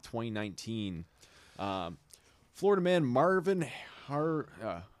 15th, 2019. Florida man Marvin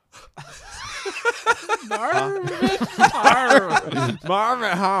Marvin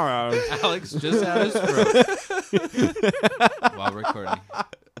Harrow. Alex just had his throat while recording.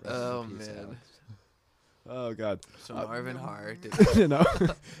 Oh man. Oh God. So Marvin Har did You know,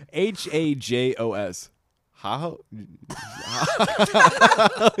 Hajos.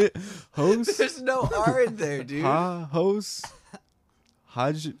 Hos. There's no R in there, dude. Hos.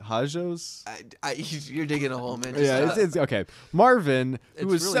 Hajos. You're digging a hole, man. Yeah, it's okay. Marvin, who It's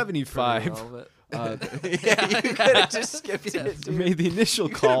was really 75, Pretty relevant. yeah, you could have just skipped it, dude. made the initial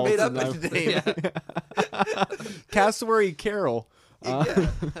You call. made to up a name. Cassowary Carol. No,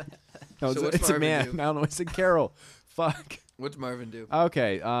 So what's it's a Marvin man. do? I don't know. It's a Carol. Fuck. What's Marvin do?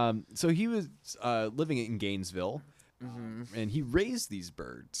 Okay. So he was living in Gainesville, and he raised these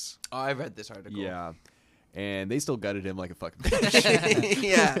birds. Oh, I read this article. Yeah. And they still gutted him like a fucking bitch.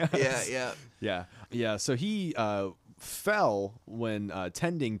 Yeah. So he fell when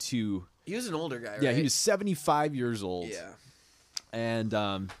tending to. He was an older guy, right? Yeah, he was 75 years old. Yeah. And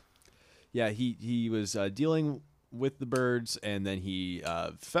he was dealing with the birds, and then he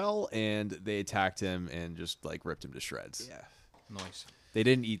fell, and they attacked him and just like ripped him to shreds. Yeah. Nice. They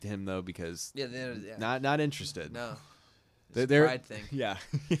didn't eat him though because Yeah. not interested. No. They're, It's a pride thing. Yeah.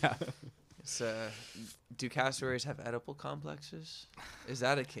 It's, do cassowaries have Oedipal complexes? Is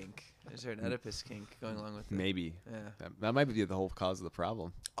that a kink? Is there an Oedipus kink going along with it? Maybe. Yeah. That might be the whole cause of the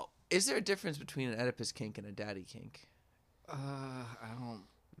problem. Oh, is there a difference between an Oedipus kink and a daddy kink? I don't.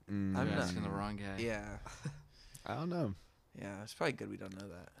 I'm I'm not- asking the wrong guy. Yeah. I don't know. Yeah, it's probably good we don't know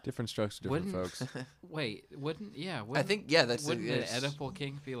that. Different strokes, for different Wouldn't- folks. Wait, wouldn't? Yeah. I think, yeah, that's Wouldn't an it's Oedipal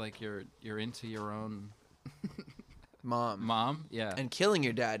kink be like you're into your own mom. mom? Yeah. And killing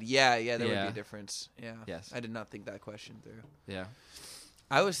your dad. Yeah, there would be Yeah. a difference. Yeah. Yes. I did not think that question through. Yeah.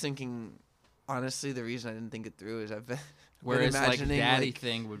 I was thinking, honestly, the reason I didn't think it through is I've been Whereas like imagining, daddy like-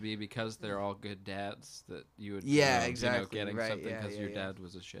 thing would be because they're all good dads that you would Yeah, you know, exactly, getting right, something yeah, because yeah, your yeah. dad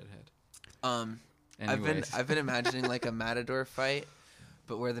was a shithead. I've Anyways. been imagining like a matador fight,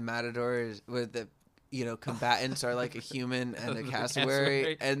 but where the combatants are like a human and a The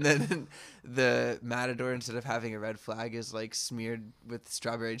cassowary, cassowary. and then the matador, instead of having a red flag, is like smeared with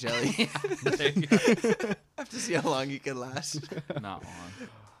strawberry jelly. There you go. Have to see how long you can last. Not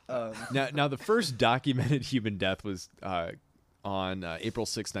long. Now the first documented human death was on April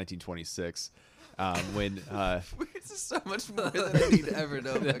 6, 1926, when This is so much more than I need to ever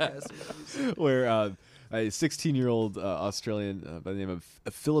know about cassowaries. where a 16-year-old Australian by the name of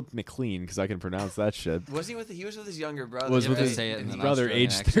Philip McLean, because I can pronounce that shit, Was he with? He was with his younger brother. was You with have to his say it in an brother,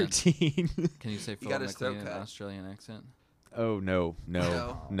 Australian aged accent. 13. Can you say He got Philip his throat McLean in an cut. Australian accent? Oh no.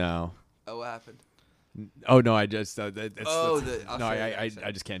 Oh, what happened? Oh no, I just The no, Australian I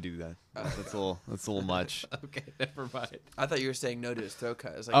accent. just can't do that. That's a little much. Okay, never mind. I thought you were saying no to his throat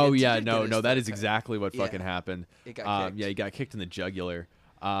cut. I was like, Oh he yeah, did get no, his that throat is cut. exactly what Yeah. fucking happened. It got kicked. Yeah, he got kicked in the jugular.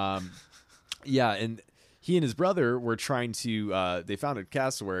 Yeah, and he and his brother were trying to. They found a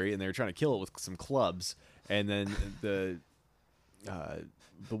cassowary and they were trying to kill it with some clubs. And then the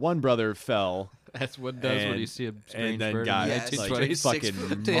one brother fell. That's what does when And- you see a strange and then bird. got in the Yes, like 1920s. 6 fucking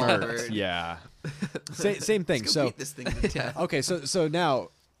foot tall marked. bird. Yeah, same thing. Let's go So beat this thing to death. okay, so now,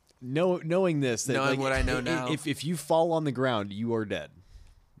 knowing this, that Knowing like, what I know now. if you fall on the ground, you are dead.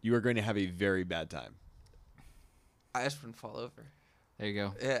 You are going to have a very bad time. I just wouldn't fall over. There you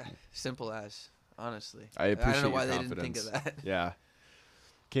go. Yeah, simple as. Honestly, I appreciate don't know your why confidence. they didn't think of that. Yeah,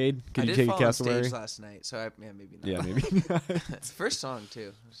 Cade, I could you did take a fall on cassowary? stage last night, so maybe not. Yeah, maybe. It's the first song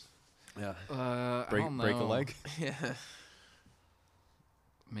too. Yeah, I don't break a know. leg. Yeah.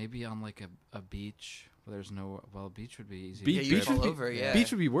 Maybe on like a beach. Where there's no. Well, a beach would be easy. Beach, Yeah, to you beach, trip. fall would be, over, yeah. beach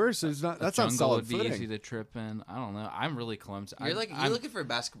would be worse. It's not. A That's not jungle solid would be footing. easy to trip in. I don't know. I'm really clumsy. You're looking for a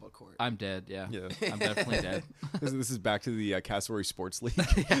basketball court. I'm dead. Yeah. Yeah. I'm definitely dead. This is back to the Cassowary Sports League.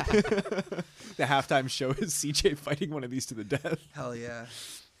 The halftime show is CJ fighting one of these to the death. Hell yeah.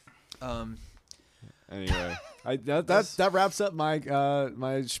 Anyway, that wraps up my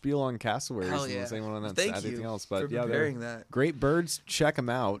my spiel on cassowaries. Hell Unless yeah. anyone wants Thank to add anything you else, but for yeah, they're preparing that. great birds. Check them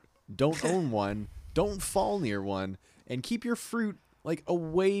out. Don't own one. Don't fall near one, and keep your fruit like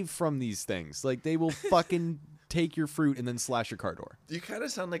away from these things. Like they will fucking take your fruit and then slash your car door. You kind of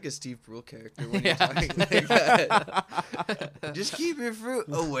sound like a Steve Brule character when you're talking like that. Just keep your fruit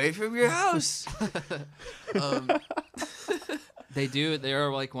away from your house. They do. They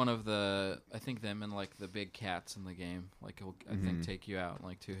are like one of the. I think them and like the big cats in the game. Like it'll, I think take you out in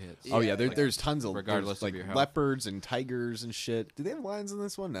like 2 hits. Oh yeah, Yeah, there's tons of regardless there's, of like your health. leopards and tigers and shit. Do they have lions in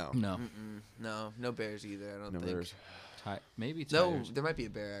this one? No. No. No bears either. I don't No think. bears. Maybe No, tigers. there might be a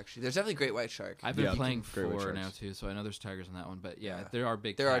bear actually. There's definitely great white shark. I've been Yeah, playing great white 4 now sharks. too, so I know there's tigers in that one. But yeah, Yeah. there are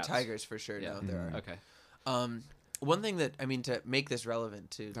big. There cats. are tigers for sure. Yeah. No, there are. Okay. One thing that I mean to make this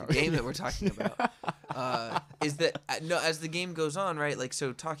relevant to the game that we're talking about is that as the game goes on, right? Like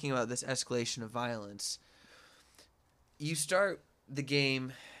so, talking about this escalation of violence, you start the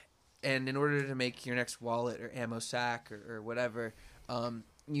game, and in order to make your next wallet or ammo sack or whatever,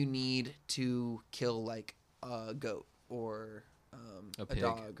 you need to kill like a goat or A a pig.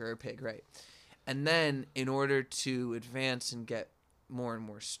 dog or a pig, right? And then in order to advance and get more and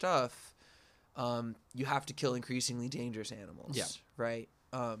more stuff, you have to kill increasingly dangerous animals. Yeah. Right.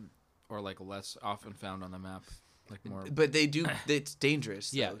 Or like less often found on the map, like more. But they do. It's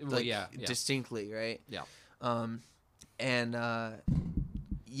dangerous. Yeah, though, well, like, yeah. distinctly, right? Yeah.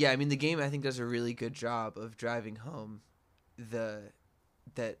 Yeah, I mean the game I think does a really good job of driving home the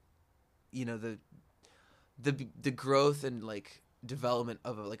growth and like development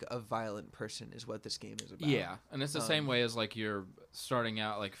of a violent person is what this game is about. Yeah, and it's the same way as like you're starting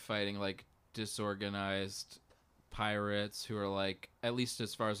out like fighting like disorganized pirates who are like, at least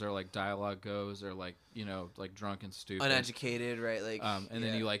as far as their like dialogue goes, are like, you know, like drunk and stupid, Uneducated, right? Like, and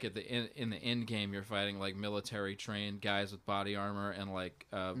then you like at the in the end game you're fighting like military trained guys with body armor and like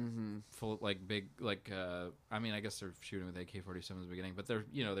full like big like I mean I guess they're shooting with AK-47 at the beginning, but they're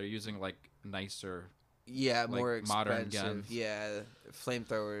using like nicer. Yeah, like, more modern expensive. guns. Yeah,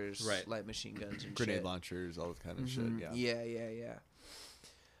 flamethrowers, Right. light machine guns, and Grenade shit. launchers, all that kind of shit. Yeah. Yeah.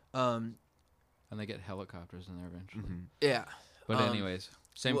 And they get helicopters in there eventually. Yeah. But anyways,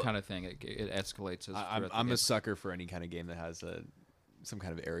 same well- kind of thing. It escalates as I'm throughout the a game. sucker for any kind of game that has some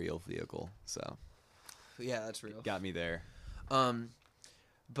kind of aerial vehicle. So Yeah, that's real. got me there.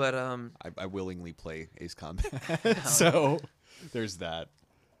 But I willingly play Ace Combat. So there's that.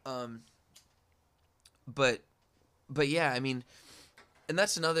 But yeah, I mean, and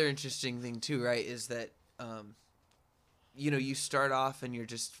that's another interesting thing too, right? Is that you start off and you're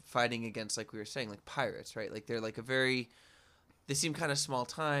just fighting against, like we were saying, like pirates, right? Like they're like they seem kind of small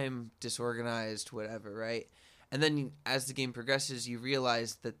time, disorganized, whatever, right? And then as the game progresses, you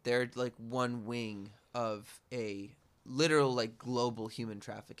realize that they're like one wing of a literal like global human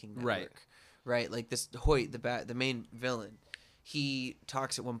trafficking network, Right. Like this Hoyt, the main villain, he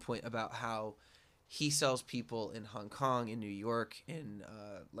talks at one point about how he sells people in Hong Kong, in New York, in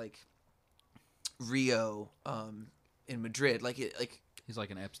like Rio, in Madrid, like He's like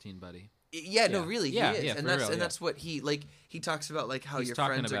an Epstein buddy. yeah, no, Yeah. really, Yeah, he is, yeah, and for that's real, and yeah. that's what he talks about, like how He's your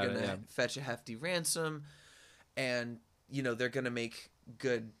talking friends are about gonna it, yeah. fetch a hefty ransom, and they're gonna make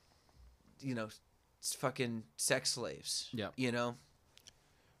good, fucking sex slaves. Yeah.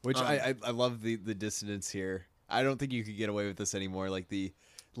 Which I love the dissonance here. I don't think you could get away with this anymore. Like the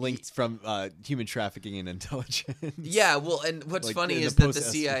links from human trafficking and intelligence. Yeah, well, and what's Like, funny in the is that the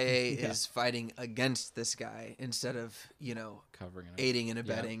post-Esther- CIA Yeah. is fighting against this guy instead of Covering it up. aiding and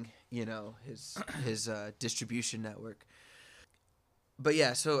abetting his distribution network. But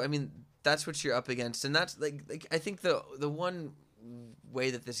yeah, so I mean that's what you're up against, and that's like I think the one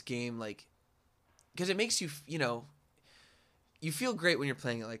way that this game, like, because it makes you you feel great when you're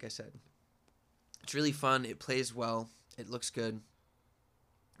playing it. Like I said, it's really fun. It plays well. It looks good.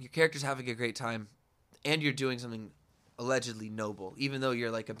 Your character's having a great time, and you're doing something allegedly noble, even though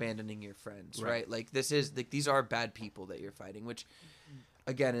you're like abandoning your friends, right? Like these are bad people that you're fighting, which,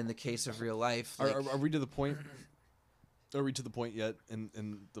 again, in the case of real life, like, Are we to the point? Are we to the point yet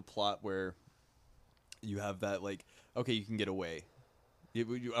in the plot where you have that, like, okay, you can get away,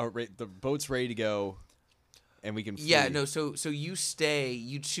 the boat's ready to go, and we can flee. yeah, no. So you stay.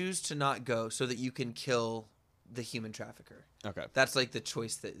 You choose to not go so that you can kill the human trafficker. Okay. That's like the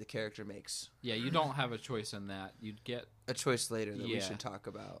choice that the character makes. Yeah, you don't have a choice in that. You'd get A choice later that we Yeah. should talk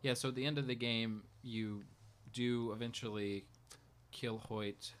about. Yeah, so at the end of the game, you do eventually kill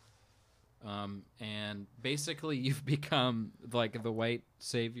Hoyt, and basically you've become like the white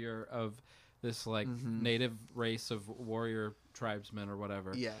savior of this like native race of warrior tribesmen or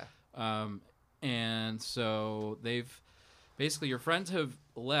whatever. Yeah. And so basically your friends have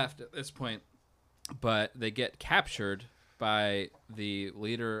left at this point, but they get captured by the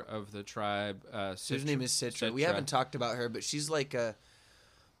leader of the tribe. His name is Citra. We haven't talked about her, but she's like not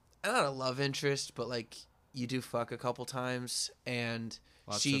a love interest, but like you do fuck a couple times, and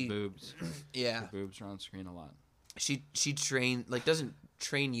Lots she of boobs. yeah, The boobs are on screen a lot. she doesn't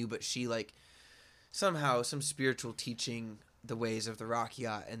train you, but she like somehow some spiritual teaching the ways of the rock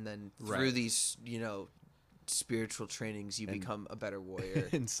yacht, and then through Right. these spiritual trainings you become a better warrior.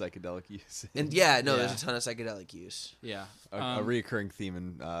 in psychedelic use. And yeah, no, Yeah. there's a ton of psychedelic use. Yeah. a reoccurring theme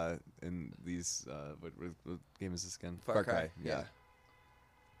in these what game is this again? Far Cry, yeah.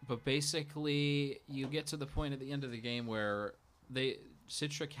 But basically, you get to the point at the end of the game where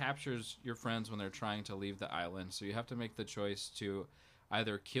Citra captures your friends when they're trying to leave the island. So you have to make the choice to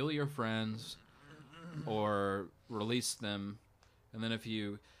either kill your friends or release them. And then if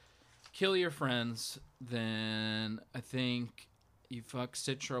you kill your friends, then I think you fuck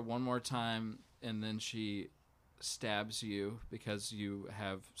Citra one more time, and then she stabs you because you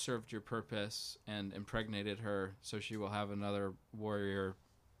have served your purpose and impregnated her, so she will have another warrior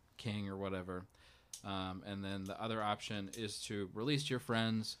king or whatever. And then the other option is to release your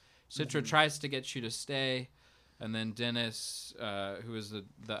friends. Citra tries to get you to stay, and then Dennis, who is the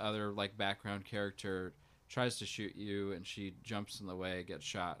other like background character, tries to shoot you, and she jumps in the way, gets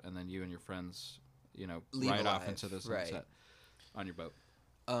shot, and then you and your friends, Leave ride off alive, into the right. sunset on your boat.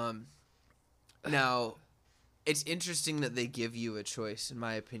 Now, it's interesting that they give you a choice, in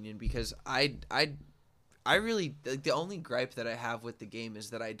my opinion, because I really like, the only gripe that I have with the game is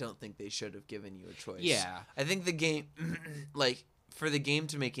that I don't think they should have given you a choice. Yeah. I think the game, like, for the game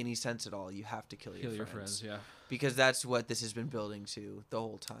to make any sense at all, you have to kill Kill your friends, yeah. because that's what this has been building to the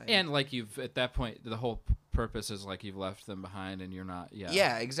whole time. And like you've at that point, the whole purpose is like you've left them behind, and you're not.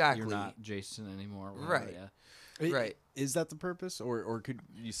 yeah, exactly. You're not Jason anymore. or whatever, Right. Yeah. Right. Is that the purpose, or could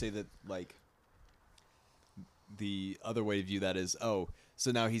you say that like the other way to view that is,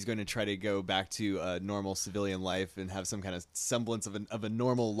 so now he's going to try to go back to a normal civilian life and have some kind of semblance of a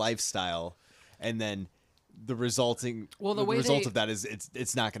normal lifestyle, and then the result of that is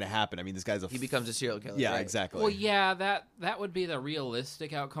it's not going to happen. I mean, this guy's He becomes a serial killer. yeah, right. exactly. Well, yeah, that would be the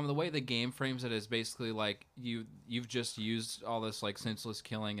realistic outcome. The way the game frames it is basically like you've just used all this like senseless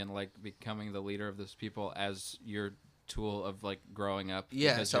killing and like becoming the leader of this people as your tool of like growing up.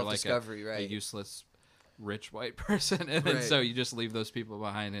 Yeah, because you're, like, self-discovery, a right. useless rich white person, and then Right. so you just leave those people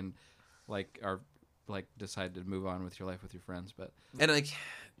behind and like are like decide to move on with your life with your friends. But And like,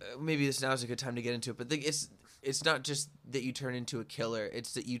 maybe this now is a good time to get into it, but it's not just that you turn into a killer;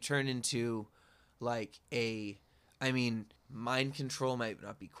 it's that you turn into like mind control might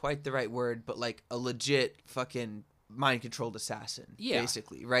not be quite the right word, but like a legit fucking mind-controlled assassin, Yeah.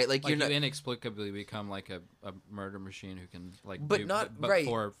 basically, right? Like, Like you're you not... inexplicably become like a murder machine who can like But not- but right.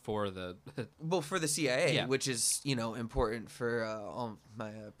 for the Well, for the CIA, Yeah. which is, important for all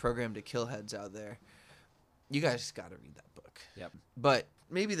my program to kill heads out there. You guys got to read that book. Yep. But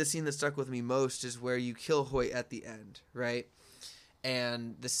maybe the scene that stuck with me most is where you kill Hoyt at the end, right?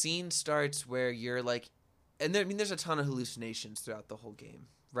 And the scene starts where you're like, and there, I mean, there's a ton of hallucinations throughout the whole game,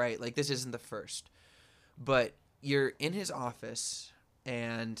 right? Like, this isn't the first, but you're in his office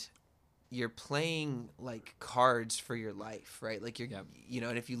and you're playing like cards for your life, right? Like, you're, Yep.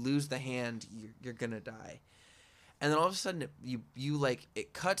 and if you lose the hand, you're gonna die. And then all of a sudden, you like,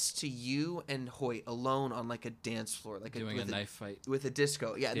 it cuts to you and Hoyt alone on like a dance floor, like doing a knife fight. with a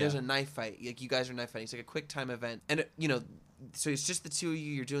disco. Yeah, Yeah. there's a knife fight. Like, you guys are knife fighting. It's like a quick time event, and so it's just the two of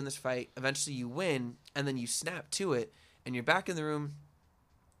you. You're doing this fight. Eventually, you win, and then you snap to it, and you're back in the room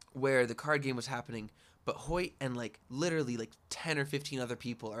where the card game was happening. But Hoyt and like literally like 10 or 15 other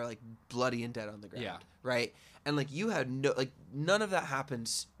people are like bloody and dead on the ground. Yeah. Right. And like you had none of that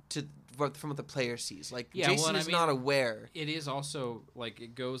happens from what the player sees. Like, Yeah, Jason well, is not aware. It is also like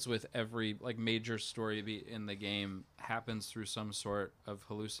it goes with every like major story in the game happens through some sort of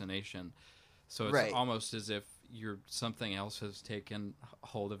hallucination. So it's Right. almost as if something else has taken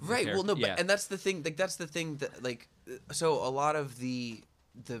hold of the Right. Well, no, yeah. and that's the thing. Like, that's the thing that like, so a lot of the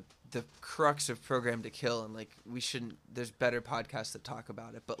crux of Program to Kill, and like, we shouldn't. There's better podcasts that talk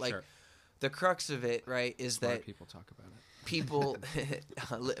about it, but like, Sure. the crux of it, right, is Smart that people talk about it. people,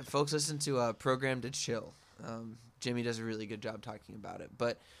 folks, listen to Program to Chill. Jimmy does a really good job talking about it,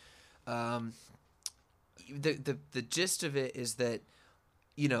 but the gist of it is that,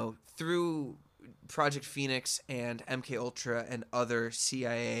 through Project Phoenix and MK Ultra and other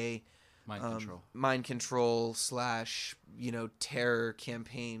CIA mind control / terror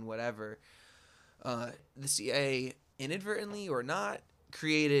campaign, whatever, the CIA inadvertently or not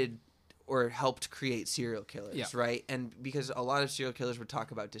created or helped create serial killers, Yeah. right? And because a lot of serial killers would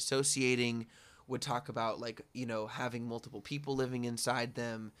talk about dissociating, would talk about like, having multiple people living inside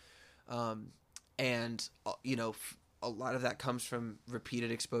them, and a lot of that comes from repeated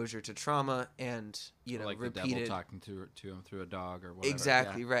exposure to trauma and like repeated the devil talking to him through a dog or whatever.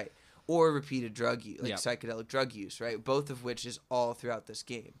 exactly, Yeah. right, or repeated drug use, like Yeah. psychedelic drug use, right? Both of which is all throughout this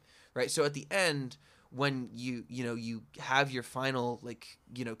game, right? So at the end, when you have your final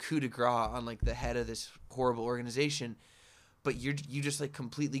coup de grace on like the head of this horrible organization, but you just like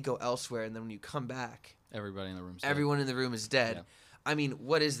completely go elsewhere, and then when you come back, Everybody in the room. everyone in the room is dead. Yeah. I mean,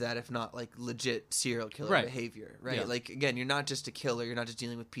 what is that if not like legit serial killer Right. behavior, right? Yeah. Like, again, you're not just a killer, you're not just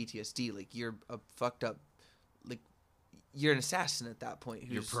dealing with PTSD, like you're a fucked up, like you're an assassin at that point.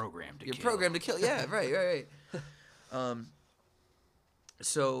 You're programmed to You're kill. programmed to kill. Yeah, right.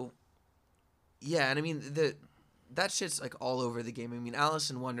 So, yeah, and I mean that shit's like all over the game. I mean, Alice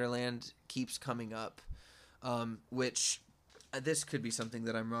in Wonderland keeps coming up, which this could be something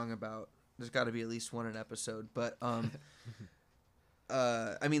that I'm wrong about. There's got to be at least one an episode, but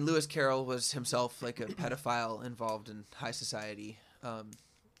I mean, Lewis Carroll was himself like a pedophile involved in high society,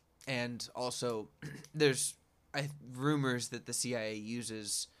 and also there's rumors that the CIA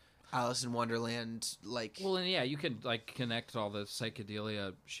uses Alice in Wonderland like. Well, and yeah, you could like connect all the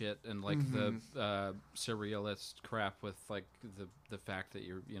psychedelia shit and like the surrealist crap with like the fact that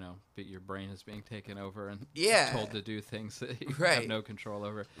that your brain is being taken over and Yeah. told to do things that you Right. have no control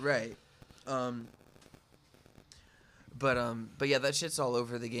over. Right. But yeah, that shit's all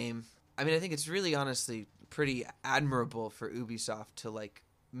over the game. I mean, I think it's really honestly pretty admirable for Ubisoft to like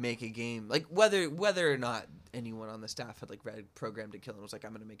make a game, like whether or not anyone on the staff had like read Program to Kill and was like,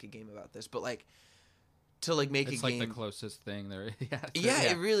 I'm gonna make a game about this, but like to like make It's a like game. the closest thing there. Yeah,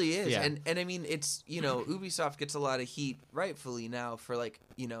 it really is. Yeah. And I mean, it's, Ubisoft gets a lot of heat rightfully now for like,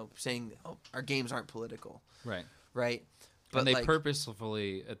 saying, oh, our games aren't political, Right. right? But And they like,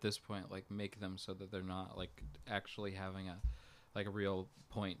 purposefully at this point like make them so that they're not like actually having a real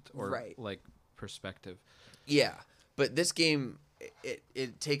point or Right. like perspective. yeah, but this game,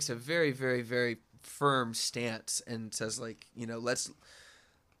 it takes a very, very, very firm stance and says like, let's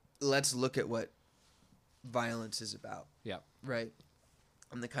look at what violence is about, Yeah. right?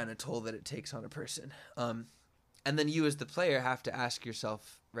 And the kind of toll that it takes on a person. And then you as the player have to ask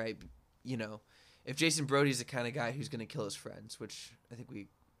yourself, right, if Jason Brody's the kind of guy who's going to kill his friends, which I think we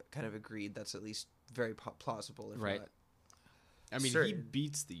kind of agreed that's at least very plausible, if Right. not. I mean, he certain.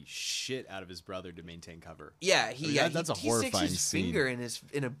 beats the shit out of his brother to maintain cover. Yeah, I mean, that's a he sticks horrifying his scene. finger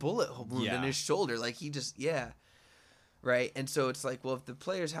in a bullet wound in Yeah. his shoulder, like he just right. And so it's like, well, if the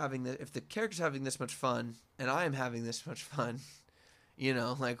character's having this much fun, and I am having this much fun,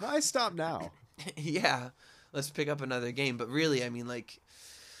 like Why stop now? yeah, let's pick up another game. But really, I mean, like,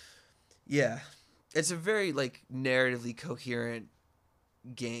 yeah, it's a very like narratively coherent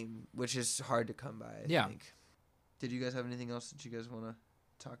game, which is hard to come by. I think. Did you guys have anything else that you guys want to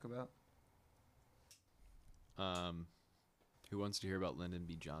talk about? Who wants to hear about Lyndon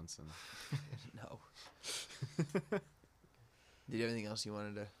B. Johnson? No. Did you have anything else you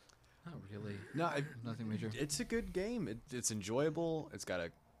wanted to? Not really. No, Nothing major. It's a good game. It's enjoyable. It's got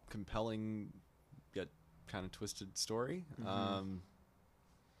a compelling yet kind of twisted story. Mm-hmm.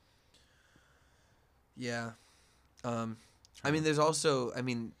 Yeah. I mean, there's also, I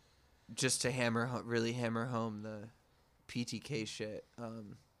mean, just to really hammer home the PTK shit.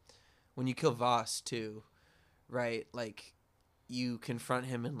 When you kill Voss too, right? Like, you confront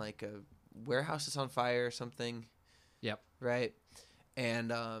him in like a warehouse that's on fire or something. Yep. Right.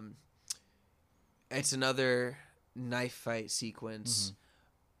 And it's another knife fight sequence,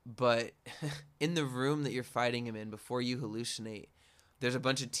 but in the room that you're fighting him in before you hallucinate, there's a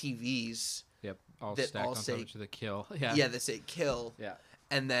bunch of TVs. Yep. All that stacked all on say top of the kill. Yeah. Yeah, that say kill. Yeah.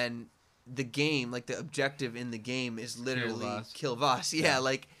 And then the game, like the objective in the game is literally kill Voss. Yeah, Yeah.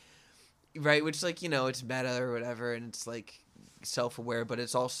 like, right, which, like, you know, it's meta or whatever, and it's like self-aware, but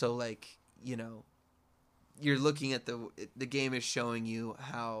it's also like, you know, you're looking at the game is showing you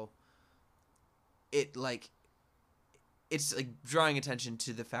how it, like, it's like drawing attention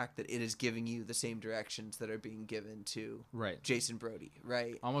to the fact that it is giving you the same directions that are being given to Jason Brody,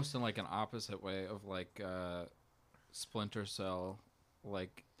 right? Almost in like an opposite way of like Splinter Cell,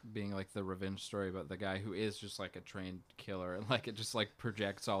 like being like the revenge story about the guy who is just like a trained killer, and like it just like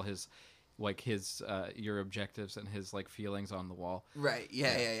projects all his your objectives and his like feelings on the wall. Right.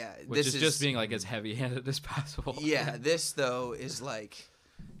 Yeah. Which is just being like as heavy-handed as possible. Yeah. This though is like,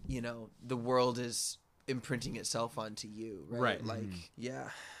 you know, the world is imprinting itself onto you, right? Like, yeah.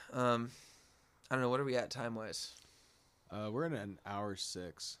 I don't know. What are we at time-wise? We're in an hour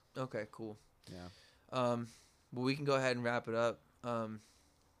 6. Okay. Cool. Yeah. Well, we can go ahead and wrap it up. How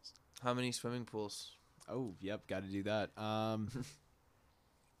many swimming pools? Oh, yep. Got to do that.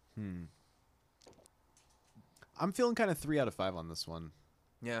 I'm feeling kind of 3 out of 5 on this one.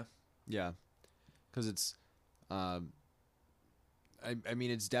 Yeah. Yeah. Because it's, I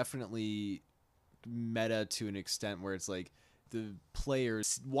mean, it's definitely meta to an extent where it's like the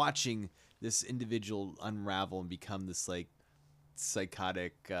players watching this individual unravel and become this like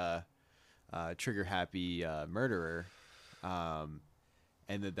psychotic, trigger happy murderer. And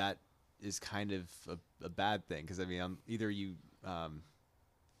that is kind of a bad thing. Because, I mean,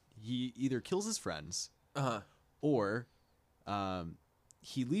 he either kills his friends or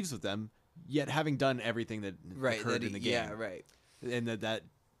he leaves with them, yet having done everything that occurred in the game. Yeah, right. And that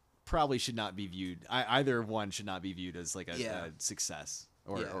probably should not be viewed. Either one should not be viewed as like a success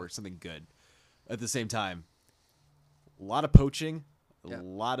or something good. At the same time, a lot of poaching, a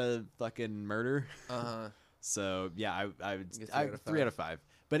lot of fucking murder. So yeah, I would 3 out of 5.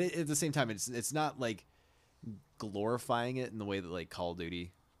 But at the same time, it's not like glorifying it in the way that like Call of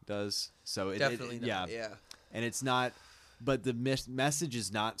Duty does. So Definitely not. Yeah. And it's not, but the message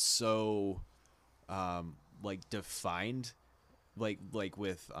is not so like defined. Like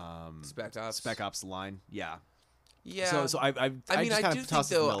with Spec Ops The Line, yeah. So I mean, just kind of toss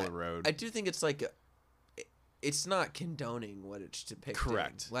it in the middle of the road. I do think it's like it's not condoning what it's depicting.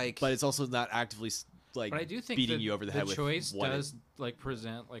 Correct. Like, but it's also not actively like but I do think beating you over the head with choice does like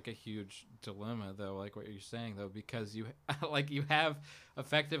present like a huge dilemma though, like what you're saying though, because you you have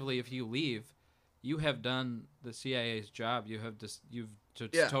effectively, if you leave, you have done the CIA's job. You've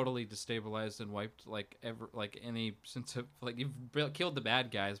totally destabilized and wiped any sense of you've killed the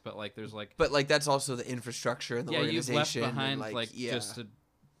bad guys, but like there's like that's also the infrastructure and the organization. You've left behind and, just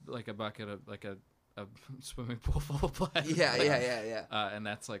a bucket of a swimming pool full of blood. Yeah. And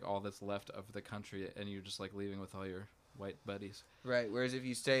that's like all that's left of the country, and you're just like leaving with all your white buddies. Right. Whereas if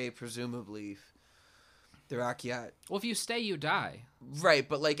you stay, presumably, the Rakyat. Well, if you stay, you die. Right,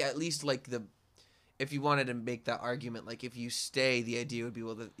 but like at least like if you wanted to make that argument, like if you stay, the idea would be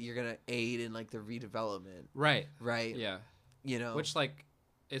that you're gonna aid in like the redevelopment. Right. Right. Yeah. You know. Which like.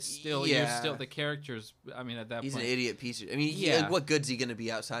 It's still you're still the characters. I mean, at that he's point, he's an idiot piece. I mean, like, what good's he gonna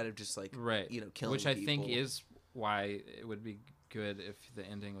be outside of just like killing? Which I people? think is why it would be good if the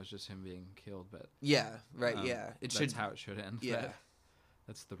ending was just him being killed. But that's how it should end. Yeah,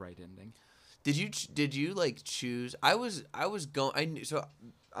 that's the right ending. Did you like choose? I was going. So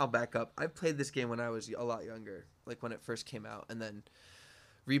I'll back up. I played this game when I was a lot younger, like when it first came out, and then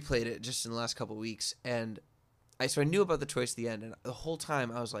replayed it just in the last couple of weeks, and. So I knew about the choice at the end, and the whole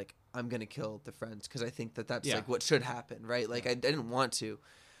time I was like, I'm going to kill the friends, because I think that's like what should happen, right? Like, I didn't want to.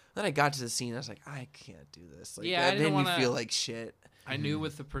 Then I got to the scene. I was like, I can't do this. Like, Yeah, I that didn't made me wanna- feel like shit. I knew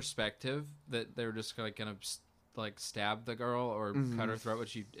with the perspective that they were just like gonna like stab the girl or cut her throat,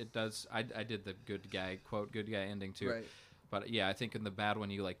 which it does. I did the good guy ending too. Right. But yeah, I think in the bad one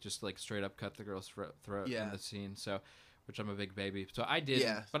you like just like straight up cut the girl's throat in the scene. So, which I'm a big baby, so I did.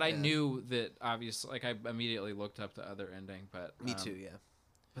 Yeah, but I yeah. knew that obviously. Like I immediately looked up the other ending, but Me too. Yeah.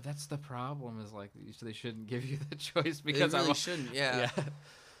 But that's the problem is like they shouldn't give you the choice They because really shouldn't. Yeah.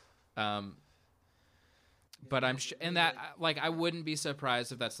 But I'm and that like I wouldn't be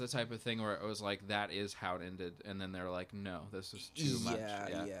surprised if that's the type of thing where it was like that is how it ended, and then they're like, no, this is too much.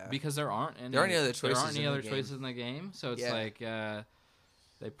 Yeah. Because there aren't any other choices. There aren't any in other the choices in the game, so it's like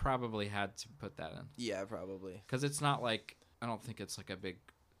they probably had to put that in. Yeah, probably. Because it's not like I don't think it's like a big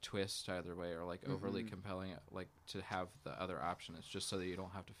twist either way or like overly compelling like to have the other option. It's just so that you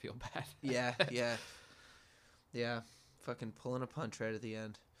don't have to feel bad. Yeah. Fucking pulling a punch right at the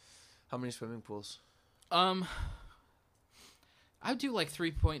end. How many swimming pools? I do like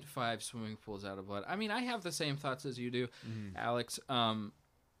 3.5 swimming pools out of blood. I mean, I have the same thoughts as you do, Alex. I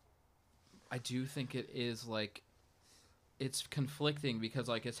do think it is like it's conflicting because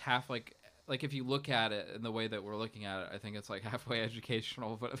like it's half like if you look at it in the way that we're looking at it, I think it's like halfway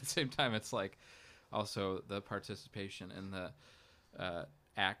educational, but at the same time, it's like also the participation in the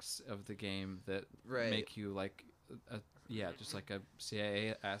acts of the game that make you like just like a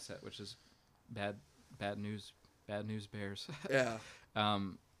CIA asset, which is bad news bears. Yeah.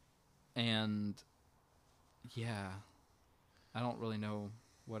 And yeah, I don't really know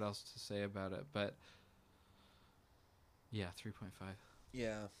what else to say about it, but yeah, 3.5.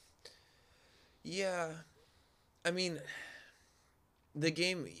 Yeah. I mean, the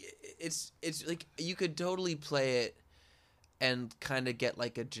game, it's like you could totally play it and kind of get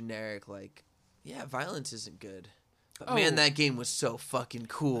like a generic like, yeah, violence isn't good. But man, that game was so fucking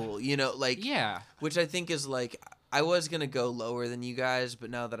cool, you know, like which I think is like I was going to go lower than you guys,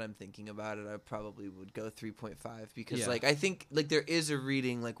 but now that I'm thinking about it, I probably would go 3.5 because like I think like there is a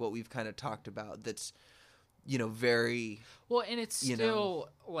reading like what we've kind of talked about that's very well, and it's still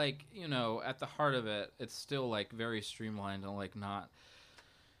like, at the heart of it, it's still like very streamlined and like not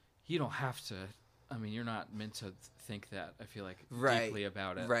you don't have to I mean, you're not meant to think that. I feel like deeply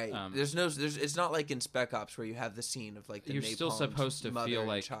about it. Right. It's not like in Spec Ops where you have the scene of like the you're still supposed to mother feel and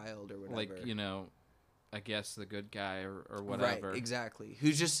like child or whatever. Like I guess the good guy or whatever. Right. Exactly.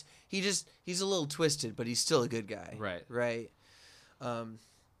 He's a little twisted, but he's still a good guy. Right. Right.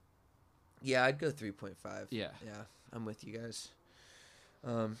 Yeah, I'd go 3.5. Yeah. Yeah, I'm with you guys.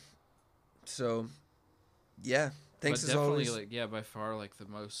 So, yeah. Thanks as always. Like by far like the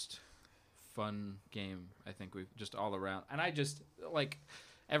most fun game I think we've just all around. And I just like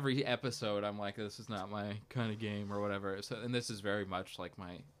every episode I'm like, this is not my kind of game or whatever. So, and this is very much like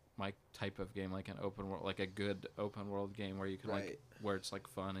my type of game, like an open world, like a good open world game where you can like where it's like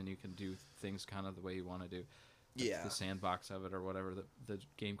fun and you can do things kind of the way you want to do. That's the sandbox of it or whatever the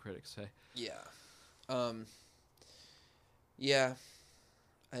game critics say. Yeah. Yeah.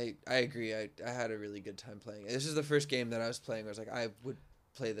 I agree. I had a really good time playing it. This is the first game that I was playing where I was like, I would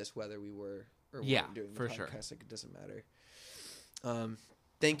play this whether we were or weren't doing the for podcast. Sure. Like, it doesn't matter.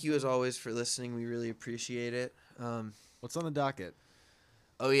 Thank you as always for listening. We really appreciate it. What's on the docket?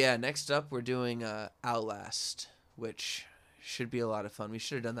 Oh yeah, next up we're doing Outlast, which should be a lot of fun. We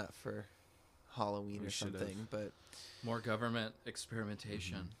should have done that for Halloween or something, but more government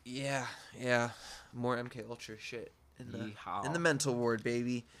experimentation. Yeah, more MK Ultra shit in the mental ward,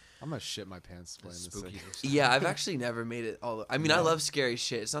 baby. I'm gonna shit my pants playing this thing. Yeah, I've actually never made it all. I mean, I love scary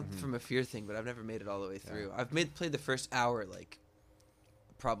shit. It's not from a fear thing, but I've never made it all the way through. I've played the first hour like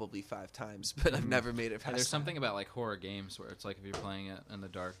probably 5 times, but I've never made it past. And there's something about like horror games where it's like if you're playing it in the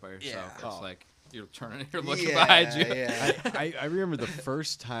dark by yourself, it's like you're looking behind you. Yeah. I remember the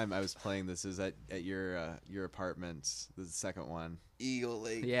first time I was playing this is at your apartments. The second one. Eagle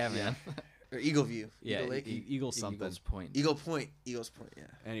Lake. Yeah, man. Or Eagle View. Yeah, Eagle Lake. Eagle something. Eagles Point. Eagle Point. Eagles Point. Yeah.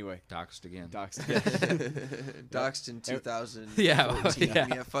 Anyway, doxed again. Doxed in 2000.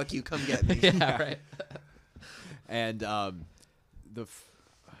 Yeah. Fuck you. Come get me. Yeah. Right. And I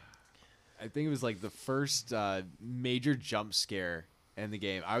think it was like the first major jump scare in the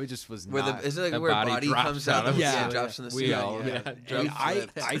game. I was not. Is it like where a body comes out of drops from the ceiling?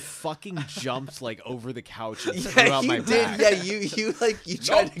 I fucking jumped like over the couch and threw out my back. Yeah, you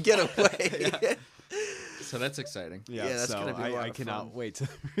tried to get away. So that's exciting. Yeah, that's gonna be a lot I of cannot fun. wait to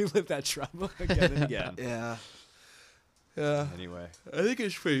relive that trauma again and again. Yeah. Anyway, I think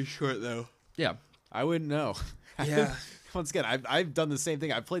it's pretty short though. Yeah. I wouldn't know. Yeah. Once again, I've done the same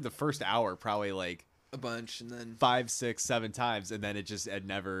thing. I played the first hour probably like a bunch, and then 5, 6, 7 times, and then it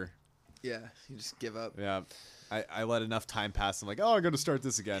never. you just give up. Yeah, I let enough time pass. I'm like, oh, I'm gonna start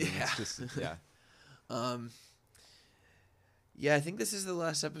this again. And it's just Yeah, I think this is the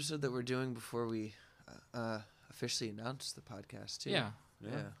last episode that we're doing before we officially announce the podcast too. Yeah.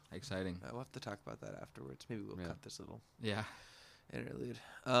 Yeah. Exciting. We'll have to talk about that afterwards. Maybe we'll cut this little Yeah. interlude.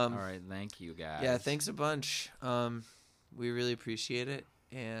 All right. Thank you, guys. Yeah, thanks a bunch. We really appreciate it,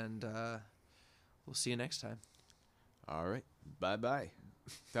 and we'll see you next time. All right, bye.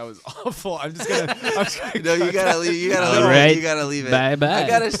 That was awful. I'm just gonna. No, you gotta leave. You gotta leave. Right. You gotta leave it. Bye. I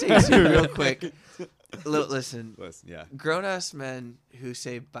gotta say too, real quick. Listen. Yeah. Grown ass men who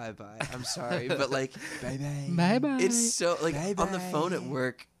say bye bye. I'm sorry, but like Bye. it's so like on the phone at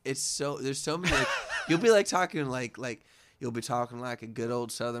work. It's so there's so many like you'll be like talking like you'll be talking like a good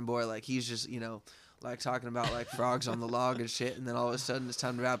old Southern boy, like he's just like talking about like frogs on the log and shit, and then all of a sudden it's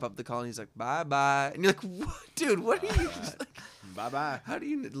time to wrap up the call, and he's like bye bye, and you're like, what? Dude, what are you? Bye. How do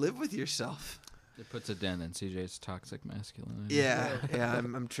you live with yourself? It puts a dent in CJ's toxic masculinity. Yeah,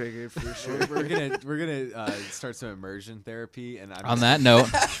 I'm triggered for sure. We're gonna start some immersion therapy, and On that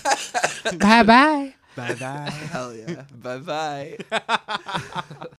note, bye. bye. Hell yeah, bye.